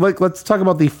 Let's talk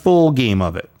about the full game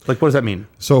of it. Like, what does that mean?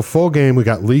 So full game, we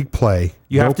got league play.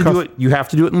 You have to do it. You have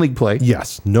to do it in league play.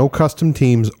 Yes. No custom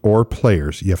teams or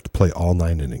players. You have to play all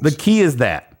 9 innings. The key is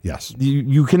that. Yes.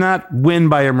 You cannot win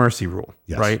by a mercy rule.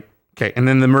 Yes. Right. Okay. And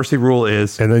then the mercy rule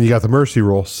is. And then you got the mercy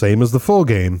rule, same as the full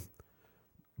game.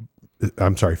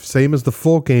 I'm sorry, same as the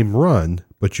full game run,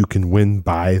 but you can win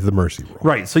by the mercy rule.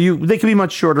 Right. So they can be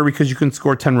much shorter because you can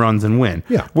score 10 runs and win.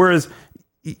 Yeah. Whereas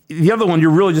the other one, you're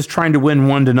really just trying to win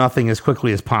 1-0 as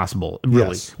quickly as possible. Really.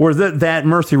 Yes. Whereas that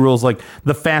mercy rule is like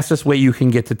the fastest way you can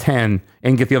get to 10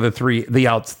 and get the other 3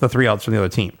 outs from the other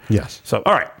team. Yes. So,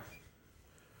 all right.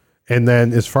 And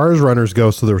then as far as runners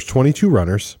go, so there was 22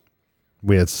 runners.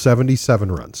 We had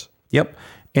 77 runs. Yep.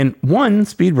 And one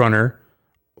speedrunner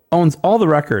owns all the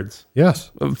records.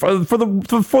 Yes. For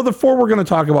the 4 we're going to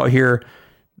talk about here,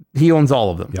 he owns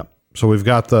all of them. Yep. So we've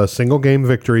got the single game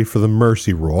victory for the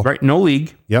mercy rule. Right. No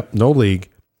league. Yep. No league.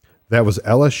 That was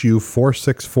LSU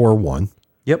 4641.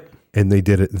 Yep. And they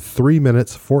did it in 3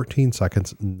 minutes, 14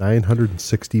 seconds,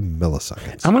 960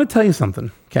 milliseconds. I'm going to tell you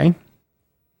something. Okay.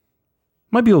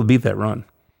 Might be able to beat that run.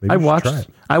 Maybe I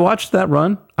watched that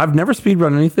run. I've never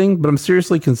speedrun anything, but I'm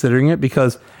seriously considering it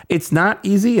because it's not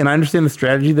easy. And I understand the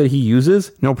strategy that he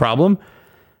uses. No problem.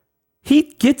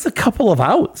 He gets a couple of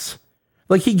outs.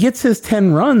 Like he gets his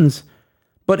 10 runs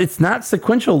But it's not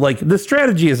sequential. Like the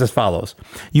strategy is as follows.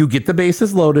 You get the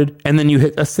bases loaded and then you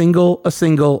hit a single, a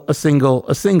single, a single,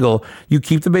 a single. You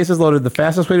keep the bases loaded. The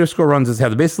fastest way to score runs is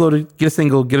have the bases loaded, get a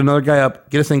single, get another guy up,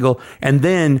 get a single. And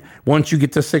then once you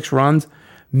get to 6 runs,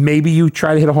 maybe you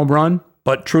try to hit a home run.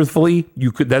 But truthfully,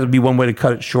 that would be one way to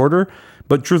cut it shorter.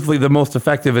 But truthfully, the most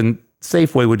effective and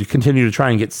safe way would continue to try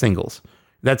and get singles.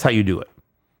 That's how you do it.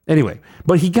 Anyway,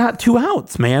 but he got 2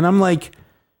 outs, man. I'm like,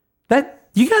 that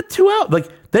you got 2 outs. Like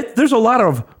that, there's a lot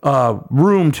of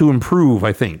room to improve,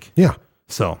 I think. Yeah.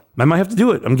 So I might have to do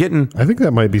it. I think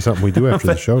that might be something we do after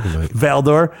the show tonight.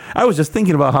 Valdor, I was just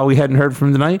thinking about how we hadn't heard from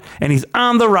him tonight, and he's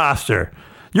on the roster.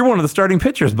 You're one of the starting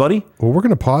pitchers, buddy. Well, we're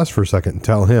going to pause for a second and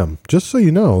tell him, just so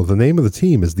you know, the name of the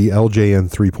team is the LJN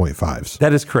 3.5s.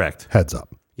 That is correct. Heads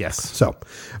up. Yes. So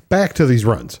back to these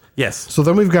runs. Yes. So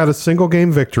then we've got a single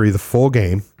game victory, the full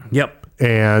game. Yep.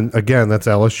 And again, that's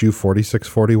LSU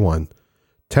 46-41.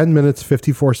 10 minutes,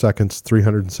 54 seconds,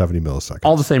 370 milliseconds.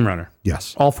 All the same runner.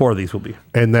 Yes. All 4 of these will be.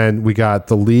 And then we got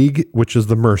the league, which is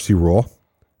the mercy rule.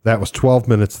 That was 12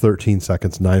 minutes, 13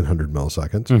 seconds, 900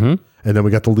 milliseconds. Mm-hmm. And then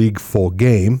we got the league full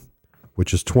game,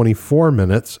 which is 24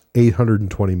 minutes,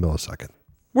 820 milliseconds.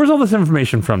 Where's all this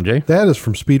information from, Jay? That is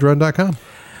from speedrun.com.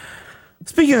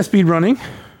 Speaking of speed running,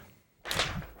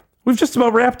 we've just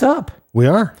about wrapped up. We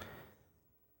are.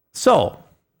 So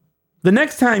the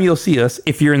next time you'll see us,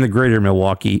 if you're in the greater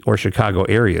Milwaukee or Chicago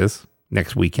areas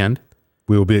next weekend,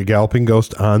 we will be at Galloping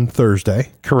Ghost on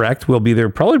Thursday. Correct. We'll be there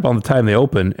probably by the time they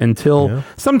open until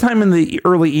sometime in the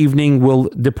early evening we'll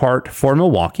depart for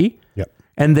Milwaukee. Yep.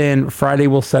 And then Friday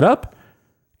we'll set up.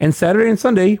 And Saturday and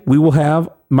Sunday we will have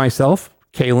myself,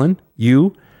 Kalen,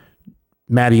 you,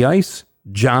 Matty Ice,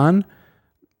 John,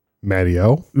 Matty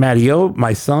O,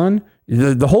 my son,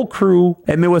 the whole crew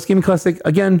at Midwest Gaming Classic.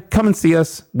 Again, come and see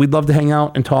us. We'd love to hang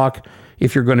out and talk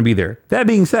if you're going to be there. That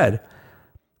being said,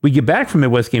 we get back from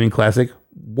Midwest Gaming Classic.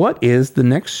 What is the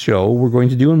next show we're going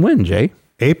to do and when, Jay?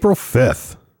 April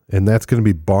 5th. And that's going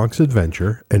to be Bonk's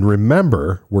Adventure. And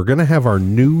remember, we're going to have our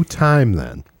new time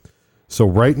then. So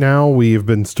right now we've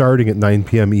been starting at 9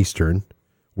 p.m. Eastern.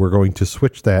 We're going to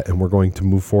switch that and we're going to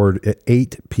move forward at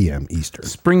 8 p.m. Eastern.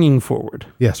 Springing forward.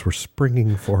 Yes, we're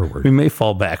springing forward. We may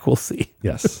fall back. We'll see.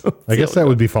 Yes. I guess that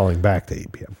would be falling back to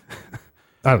 8 p.m.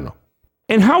 I don't know.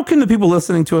 And how can the people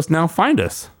listening to us now find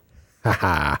us?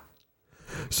 Haha.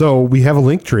 So we have a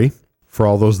link tree for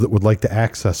all those that would like to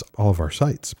access all of our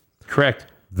sites. Correct.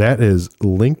 That is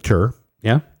linkter.ee.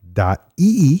 Yeah.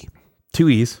 2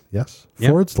 E's. Yes.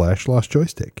 Yep. / Lost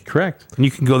Joystick. Correct. And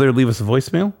you can go there and leave us a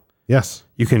voicemail. Yes.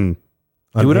 You can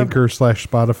on do it Anchor /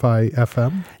 Spotify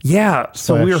FM. Yeah.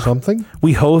 So we're something.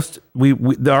 We host the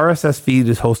RSS feed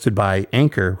is hosted by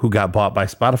Anchor, who got bought by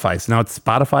Spotify. So now it's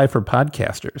Spotify for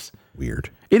podcasters. Weird.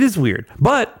 It is weird.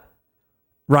 But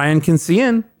Ryan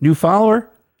Kinsian, new follower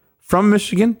from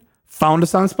Michigan, found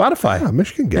us on Spotify. Yeah,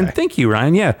 Michigan guy. And thank you,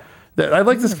 Ryan. Yeah. I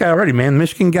like this guy already, man.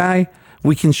 Michigan guy.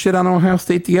 We can shit on Ohio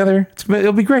State together.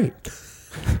 It'll be great.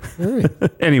 All right.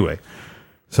 Anyway.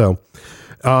 So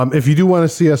if you do want to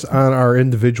see us on our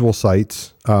individual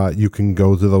sites, you can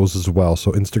go to those as well.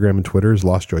 So Instagram and Twitter is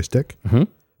Lost Joystick. Mm-hmm.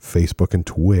 Facebook and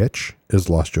Twitch is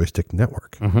Lost Joystick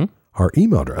Network. Mm-hmm. Our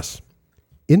email address,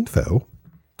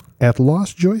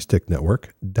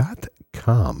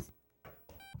 info@lostjoysticknetwork.com.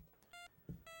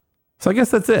 So I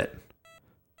guess that's it.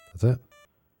 That's it.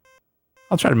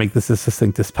 I'll try to make this as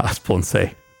succinct as possible and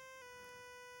say,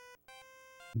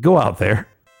 go out there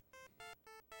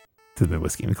to the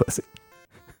Midwest Gaming Classic.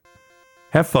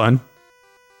 Have fun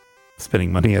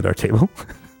spending money at our table.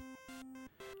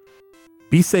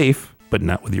 Be safe, but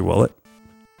not with your wallet.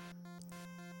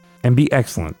 And be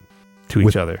excellent to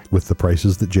each other. With the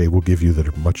prices that Jay will give you that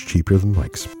are much cheaper than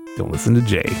Mike's. Don't listen to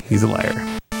Jay. He's a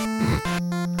liar.